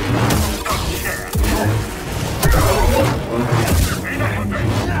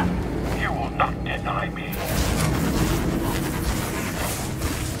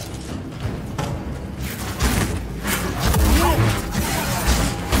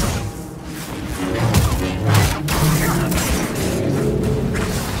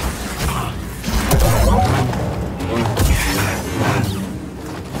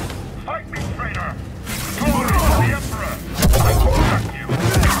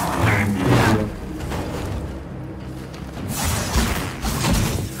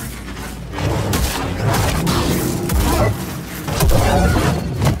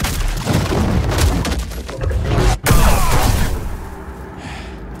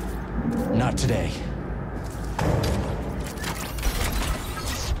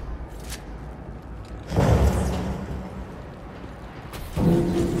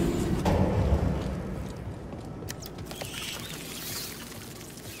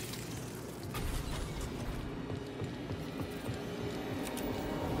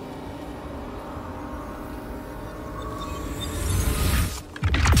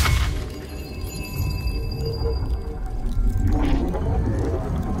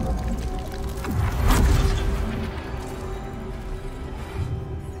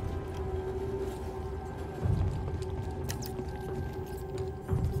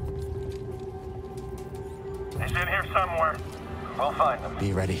 somewhere. We'll find them.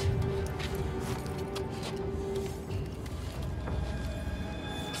 Be ready.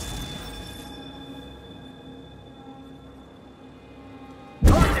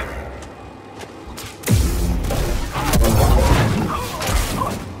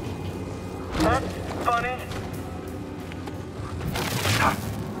 That's funny.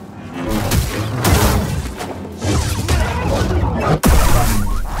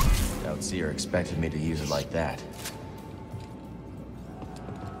 Doubt Seer expected me to use it like that.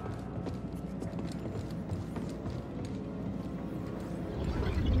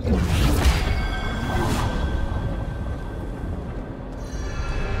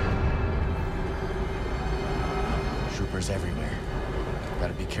 Troopers everywhere.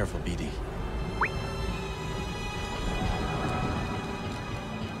 Gotta be careful, BD.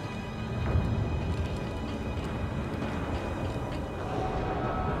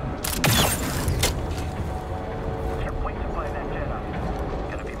 Can't wait to find that Jedi.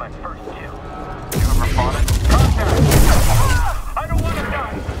 Gonna be my first kill. You ever fought it? Contact! Ah! I don't want to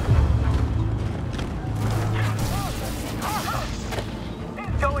die!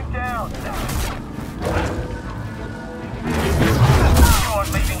 He's going down! You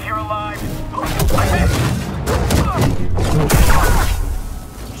aren't leaving here alive! I missed!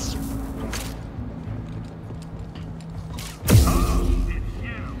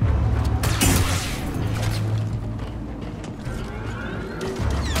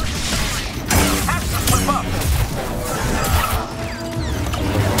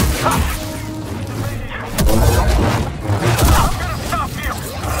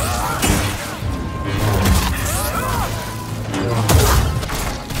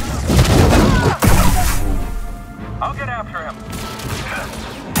 I'll get after him.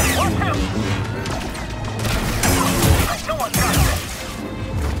 Watch him! I know I got this.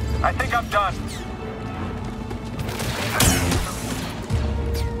 I think I'm done.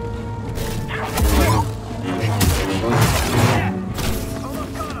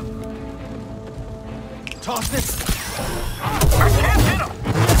 Toss this! I can't hit him!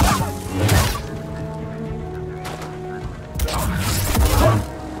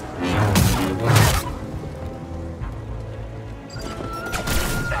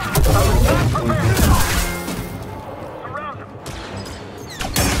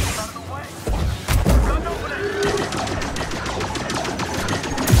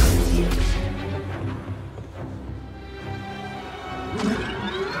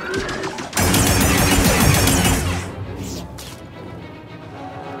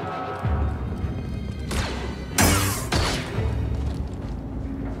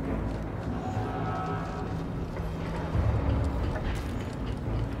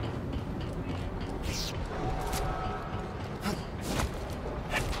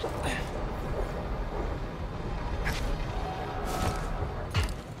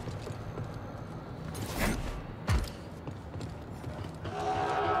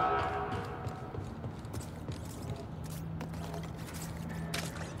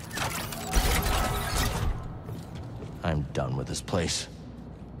 I'm done with this place.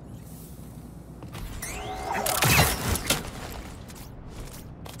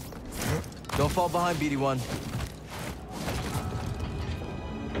 Don't fall behind, BD-1.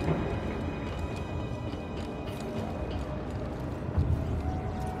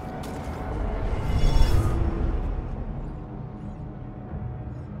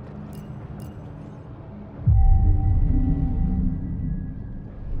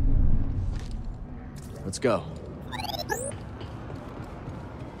 Let's go.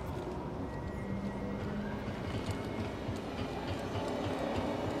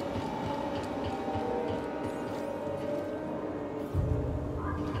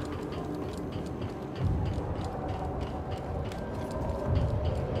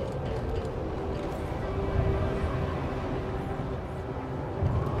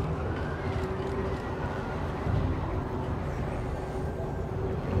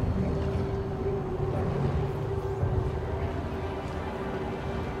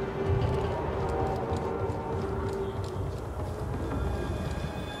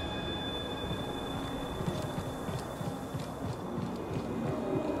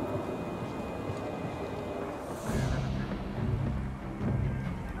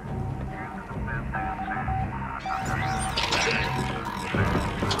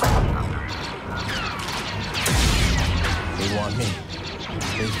 They want me.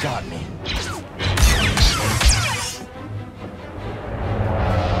 They've got me.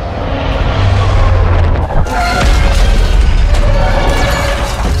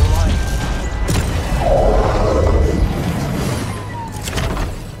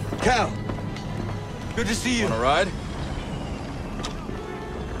 Cal, good to see you. Want a ride?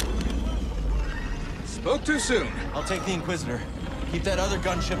 too soon. I'll take the Inquisitor. Keep that other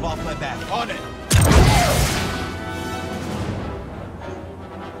gunship off my back. On it.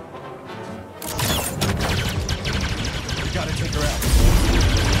 We gotta take her out.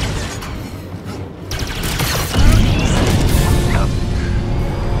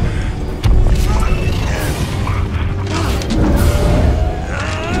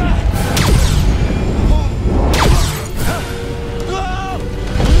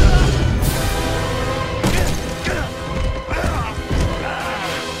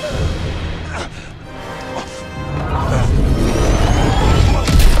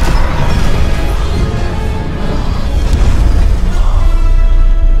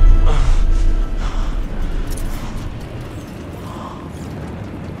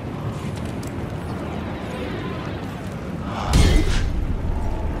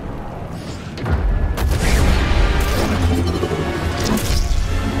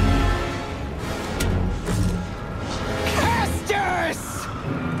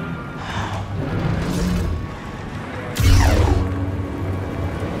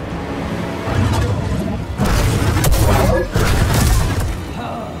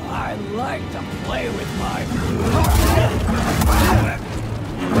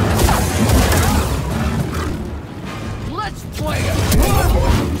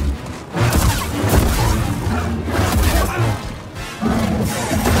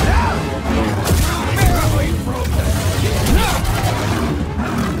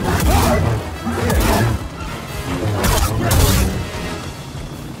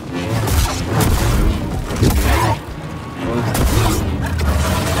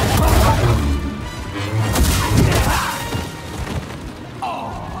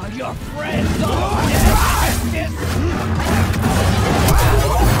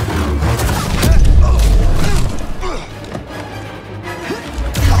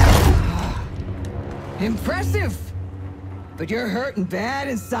 Impressive! But you're hurting bad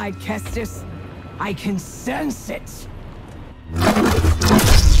inside, Kestis. I can sense it.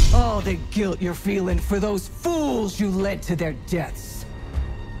 All the guilt you're feeling for those fools you led to their deaths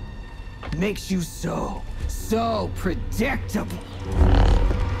makes you so predictable.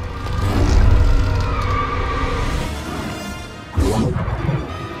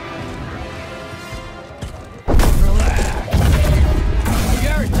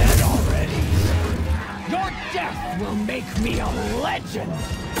 You're dead already. Your death will make me a legend.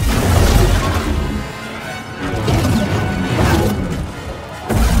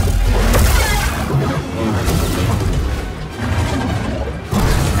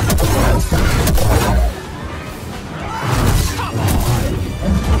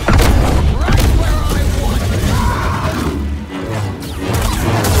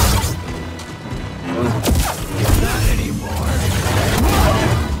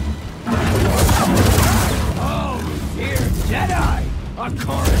 Jedi! A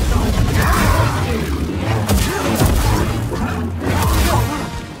Coruscant!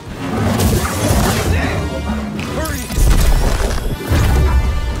 Hurry!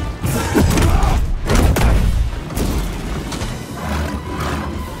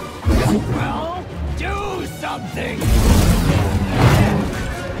 Well, do something!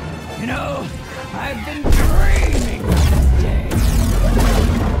 You know, I've been dreaming of this day.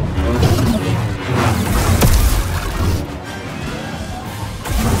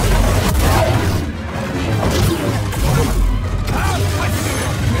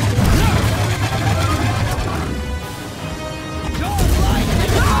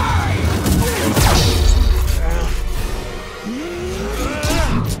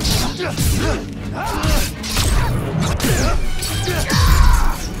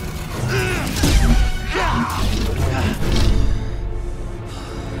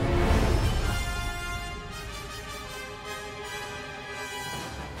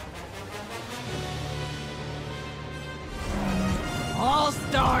 All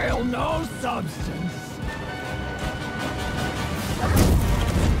style, no substance.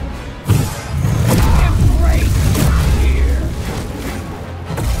 Embrace fear.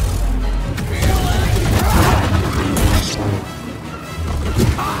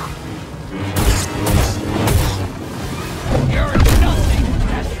 You're nothing,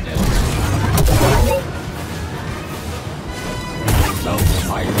 Kestis. So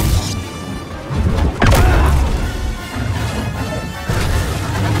tired.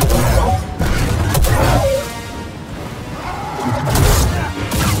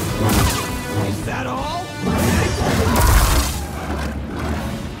 Is that all?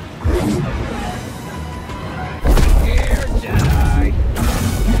 Here, Jedi.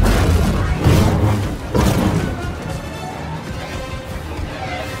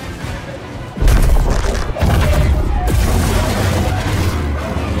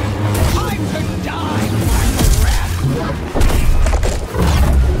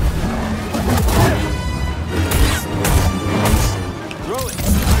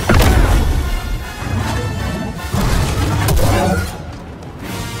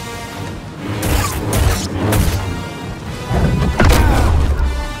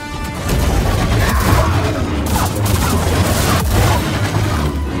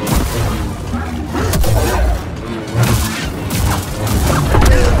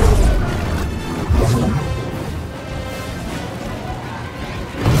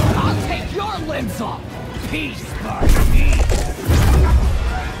 peace, Sparky!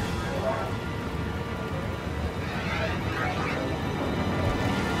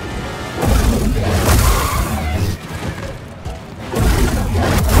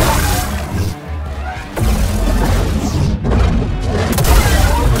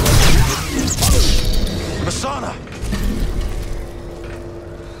 Masana!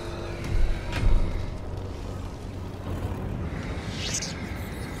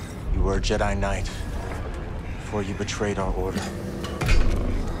 You were a Jedi Knight before you betrayed our order.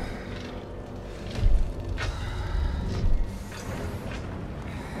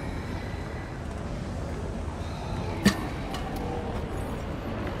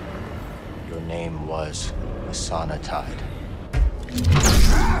 Your name was Masana Tide.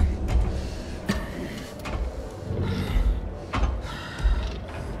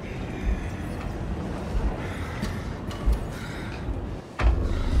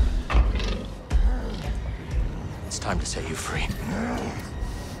 It's time to set you free.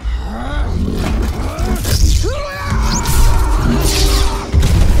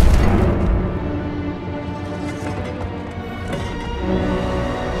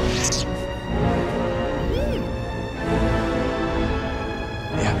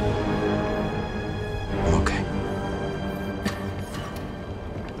 Yeah. I'm okay.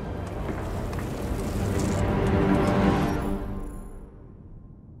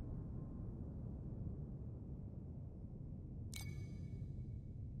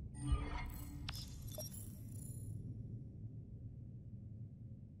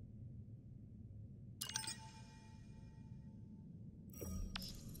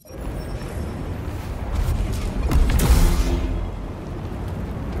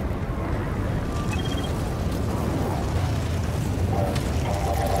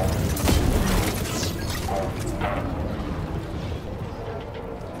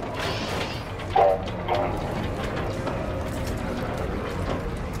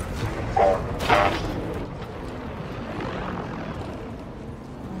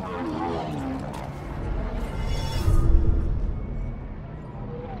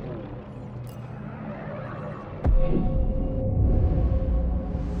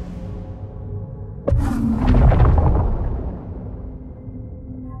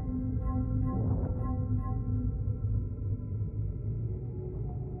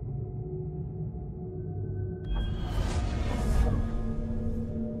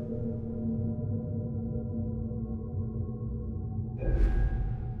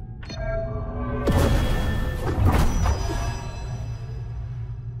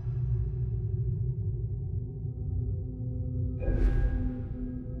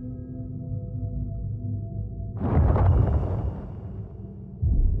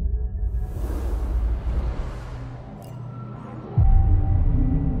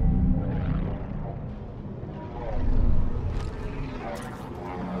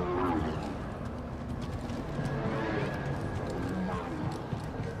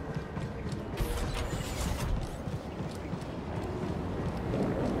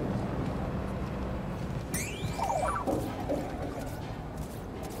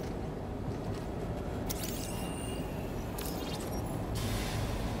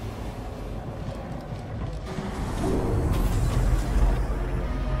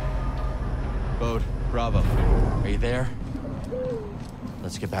 Bravo. Are you there?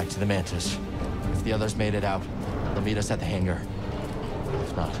 Let's get back to the Mantis. If the others made it out, they'll meet us at the hangar.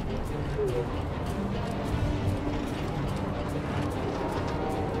 If not...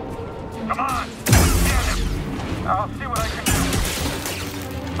 Come on! Get him! I'll see what I can do.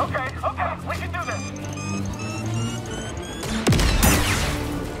 Okay, we can do this!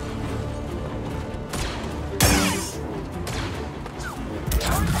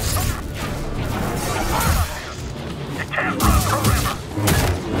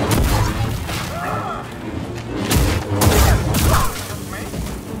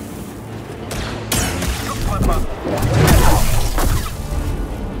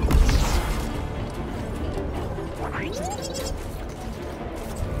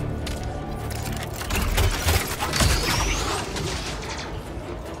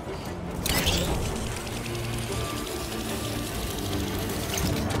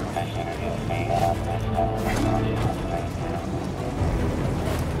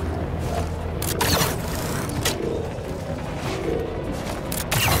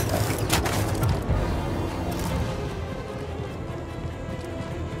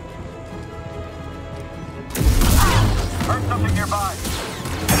 Heard something nearby.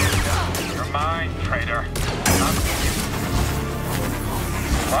 You're mine, traitor.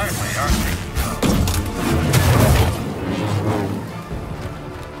 Lively, aren't you?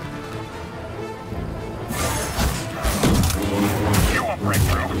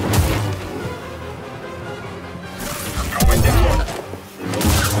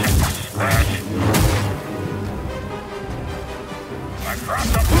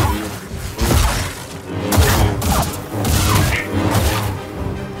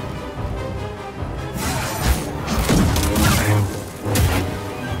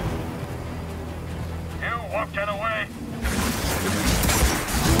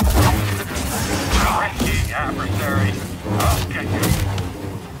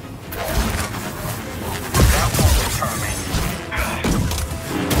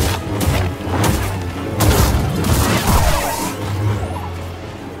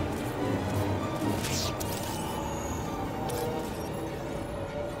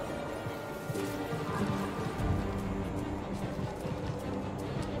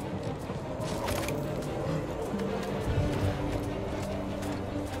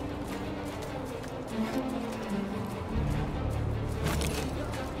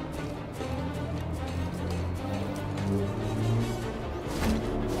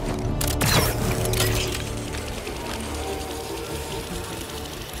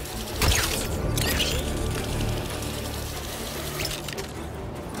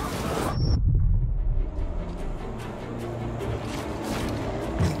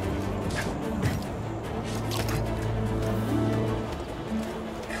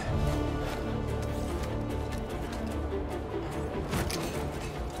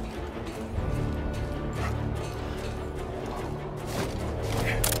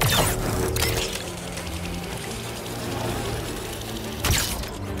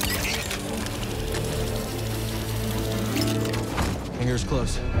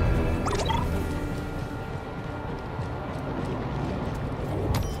 close.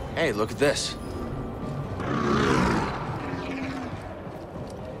 Hey, look at this.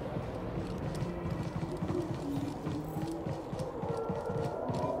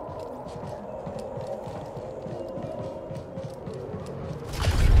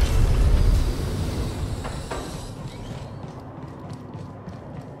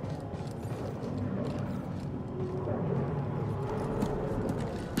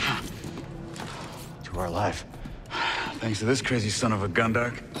 We're alive. Thanks to this crazy son of a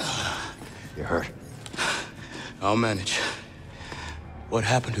Gundark. You're hurt. I'll manage. What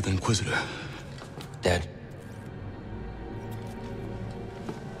happened to the Inquisitor? Dead.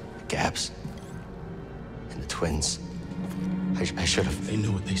 The gaps. And the twins. I should have. They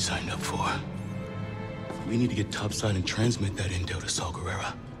knew what they signed up for. We need to get topside and transmit that intel to Saw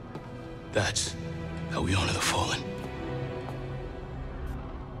Gerrera. That's how we honor the fallen.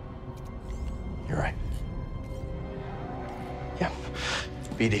 You're right. Yeah.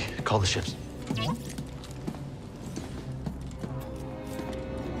 BD, call the ships.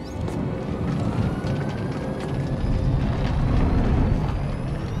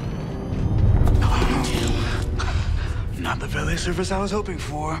 Not the valet service I was hoping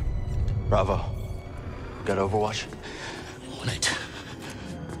for. Bravo. Got Overwatch? On it.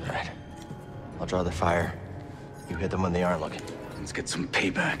 All right. I'll draw their fire. You hit them when they aren't looking. Let's get some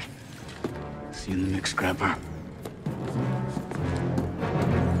payback. See you in the mix, Scrapper.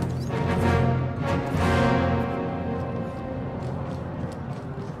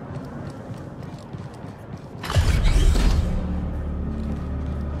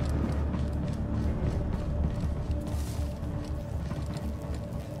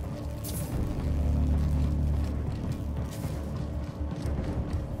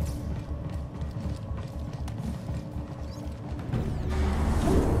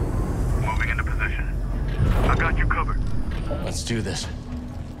 Let's do this.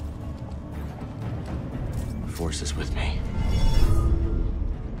 Force is with me.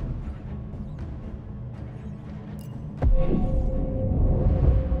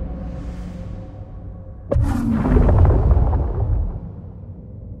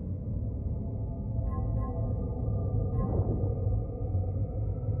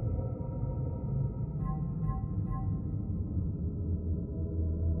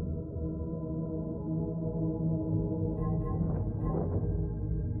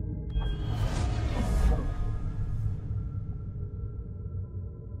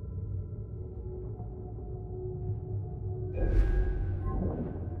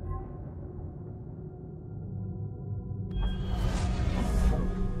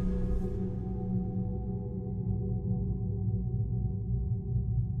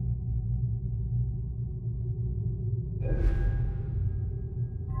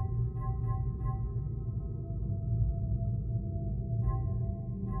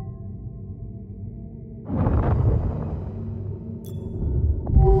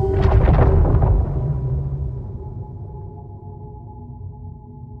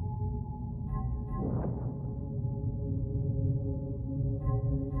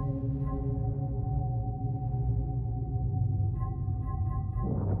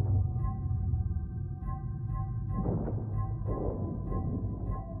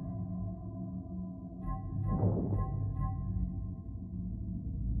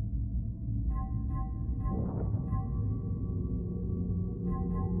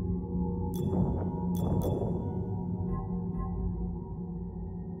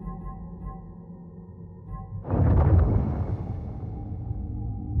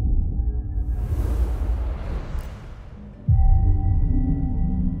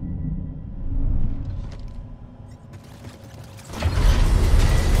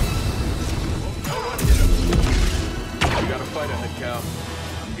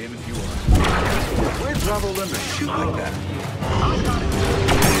 Shoot like that.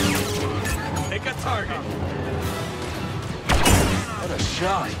 Take a target. What a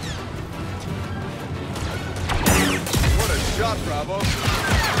shot. What a shot, Bravo.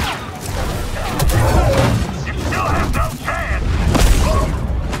 You still have no chance.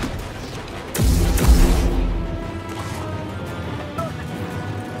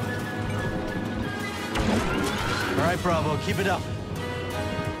 All right, Bravo, keep it up.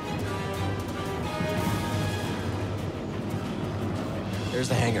 There's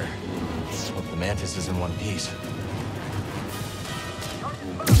the hangar. Hope the Mantis is in one piece.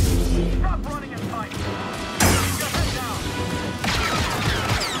 Stop running and fight. Keep your head down.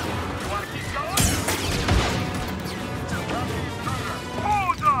 You want to keep going? Grab the intruder.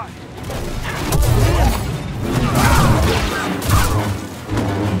 Bullseye!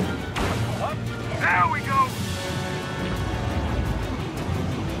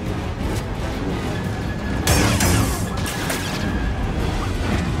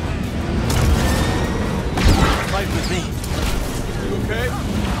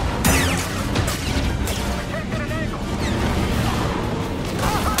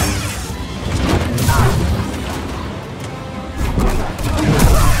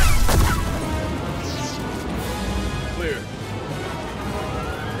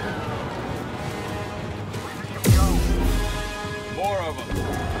 of them.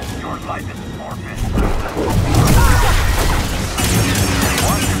 Your life is forfeit.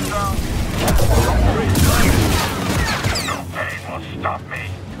 Watch yourself. No pain will stop me.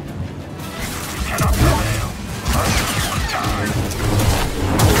 You cannot prevail. You will die.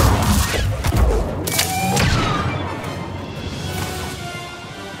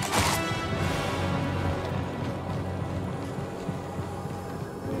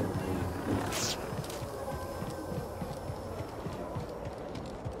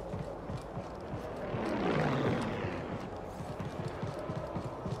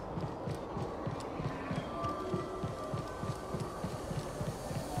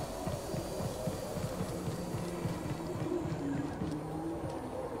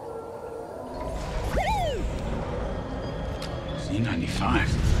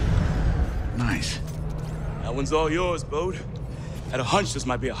 Z95. Nice. That one's all yours, Bode. Had a hunch this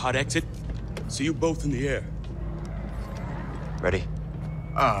might be a hot exit. See you both in the air. Ready?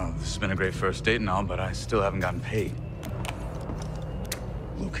 Oh, this has been a great first date and all, but I still haven't gotten paid.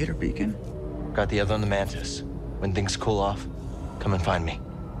 Locator beacon? Got the other on the Mantis. When things cool off, come and find me.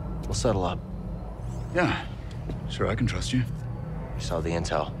 We'll settle up. Yeah. Sure, I can trust you. You saw the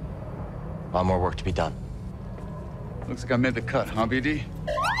intel. A lot more work to be done. Looks like I made the cut, huh, BD?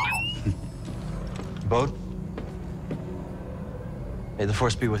 Bode? May the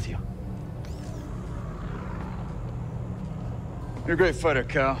Force be with you. You're a great fighter,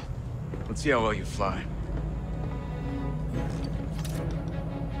 Cal. Let's see how well you fly.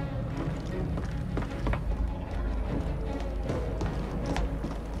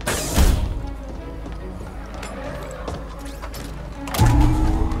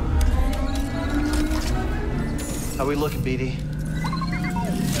 How we looking, BD?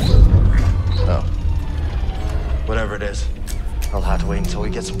 Oh. Whatever it is, I'll have to wait until we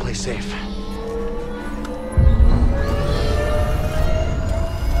get someplace safe.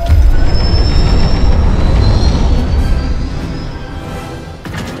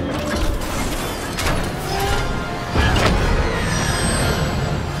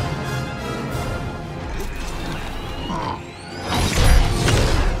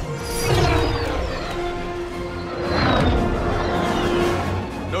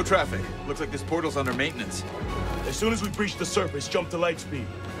 No traffic. Looks like this portal's under maintenance. As soon as we breach the surface, jump to light speed.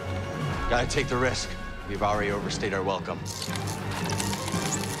 Gotta take the risk. We've already overstayed our welcome.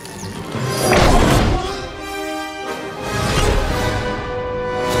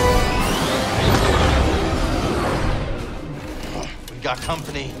 We got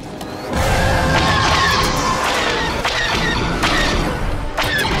company.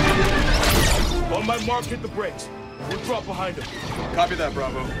 On my mark, hit the brakes. We'll drop behind him. Copy that,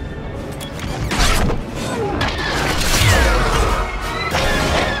 Bravo.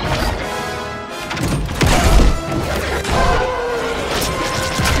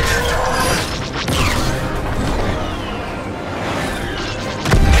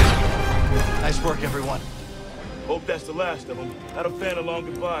 Nice work, everyone. Hope that's the last of them. Had a fan of long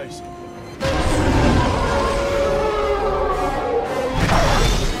goodbyes.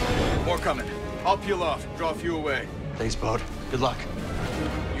 More coming. I'll peel off, draw a few away. Thanks, Bode. Good luck.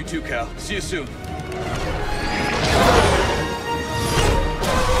 You too, Cal. See you soon.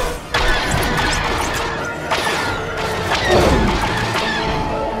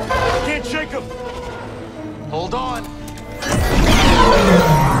 Can't shake him! Hold on!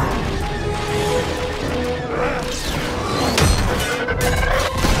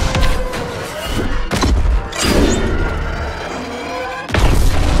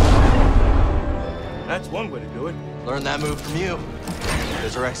 That's one way to do it. Learn that move from you.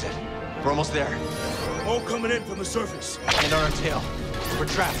 There's our exit. We're almost there. All coming in from the surface. And on our tail. We're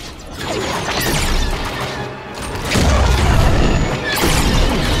trapped.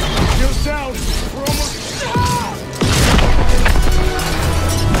 Shields down. We're almost...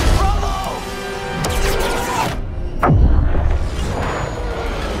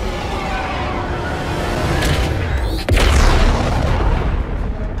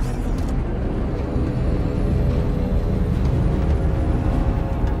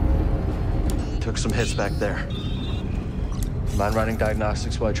 Took some hits back there. Mind running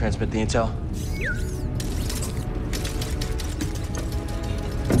diagnostics while I transmit the intel?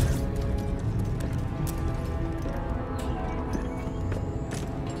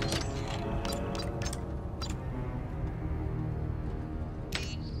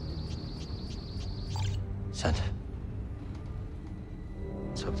 Sent.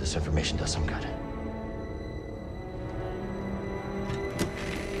 Let's hope this information does some good.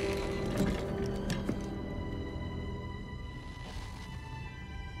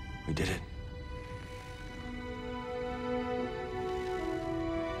 We did it.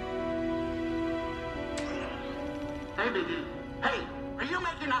 Hey, Biggie. Hey, are you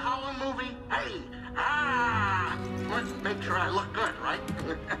making a Howling movie? Hey, let's make sure I look good, right?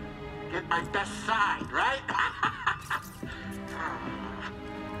 Get my best side, right?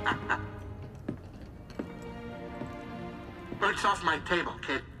 Birds off my table,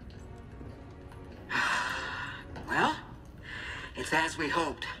 kid. Well, it's as we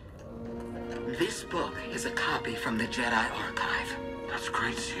hoped. This book is a copy from the Jedi Archive. That's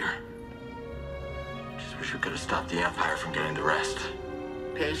great, Seer. Just wish we could have stopped the Empire from getting the rest.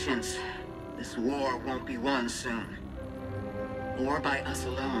 Patience. This war won't be won soon. Or by us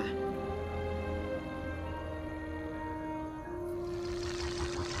alone.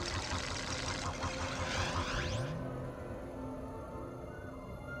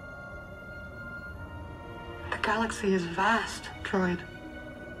 The galaxy is vast, droid.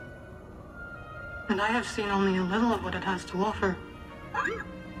 And I have seen only a little of what it has to offer.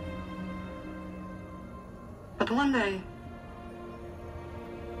 But one day,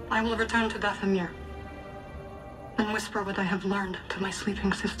 I will return to Dathomir and whisper what I have learned to my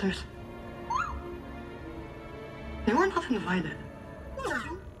sleeping sisters. You are not invited.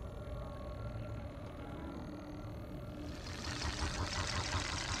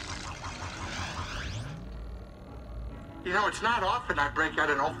 You know, it's not often I break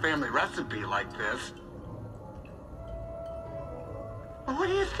out an old family recipe like this. Well, what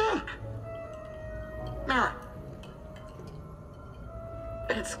do you think? Mara.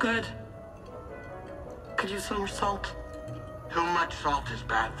 It's good. Could use some more salt. Too much salt is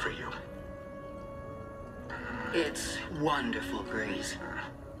bad for you. It's wonderful, Grease.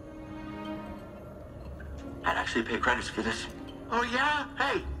 I'd actually pay credits for this. Oh, yeah?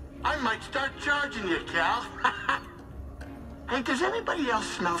 Hey, I might start charging you, Cal. Hey, does anybody else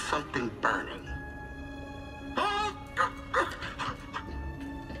smell something burning?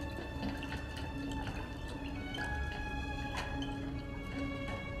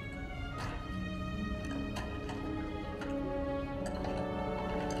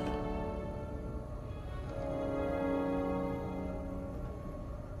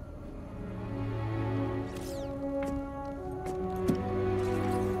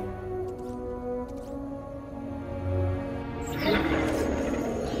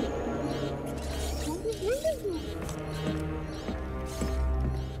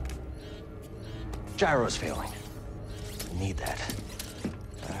 Gyro's failing. We need that.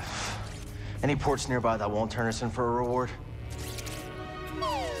 Any ports nearby that won't turn us in for a reward?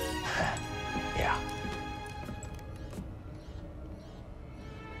 Yeah.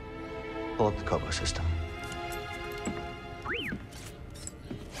 Pull up the Kobo system.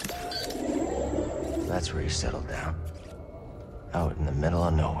 That's where you settled down. Out in the middle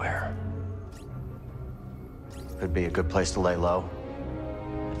of nowhere. Could be a good place to lay low.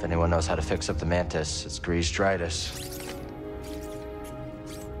 If anyone knows how to fix up the Mantis, it's Grease Dritus.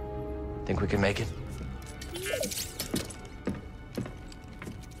 Think we can make it?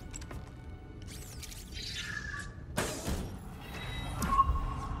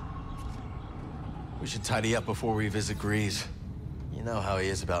 We should tidy up before we visit Grease. You know how he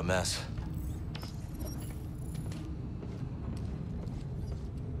is about mess.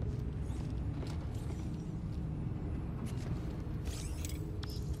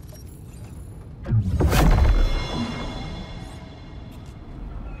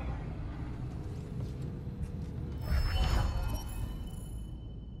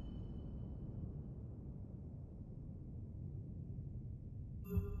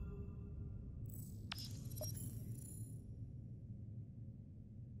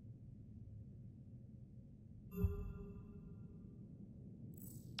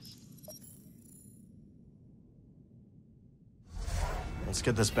 Let's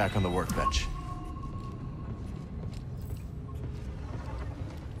get this back on the workbench.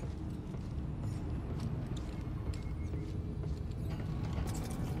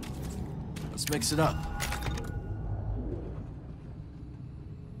 Let's mix it up.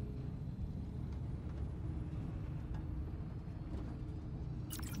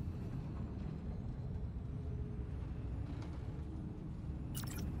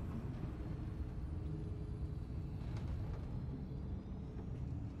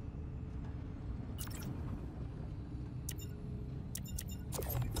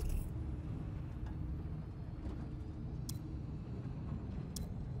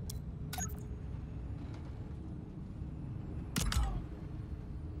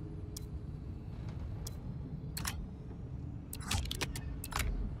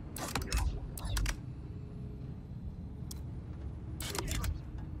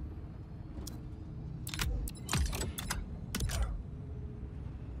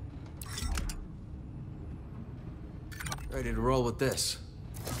 Ready to roll with this.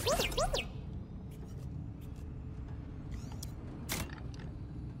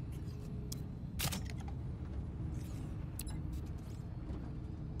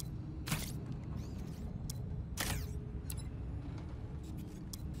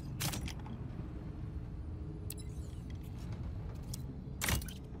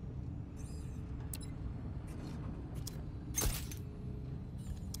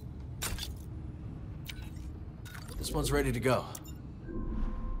 This one's ready to go.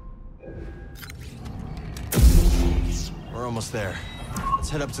 We're almost there. Let's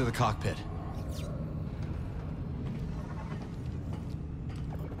head up to the cockpit.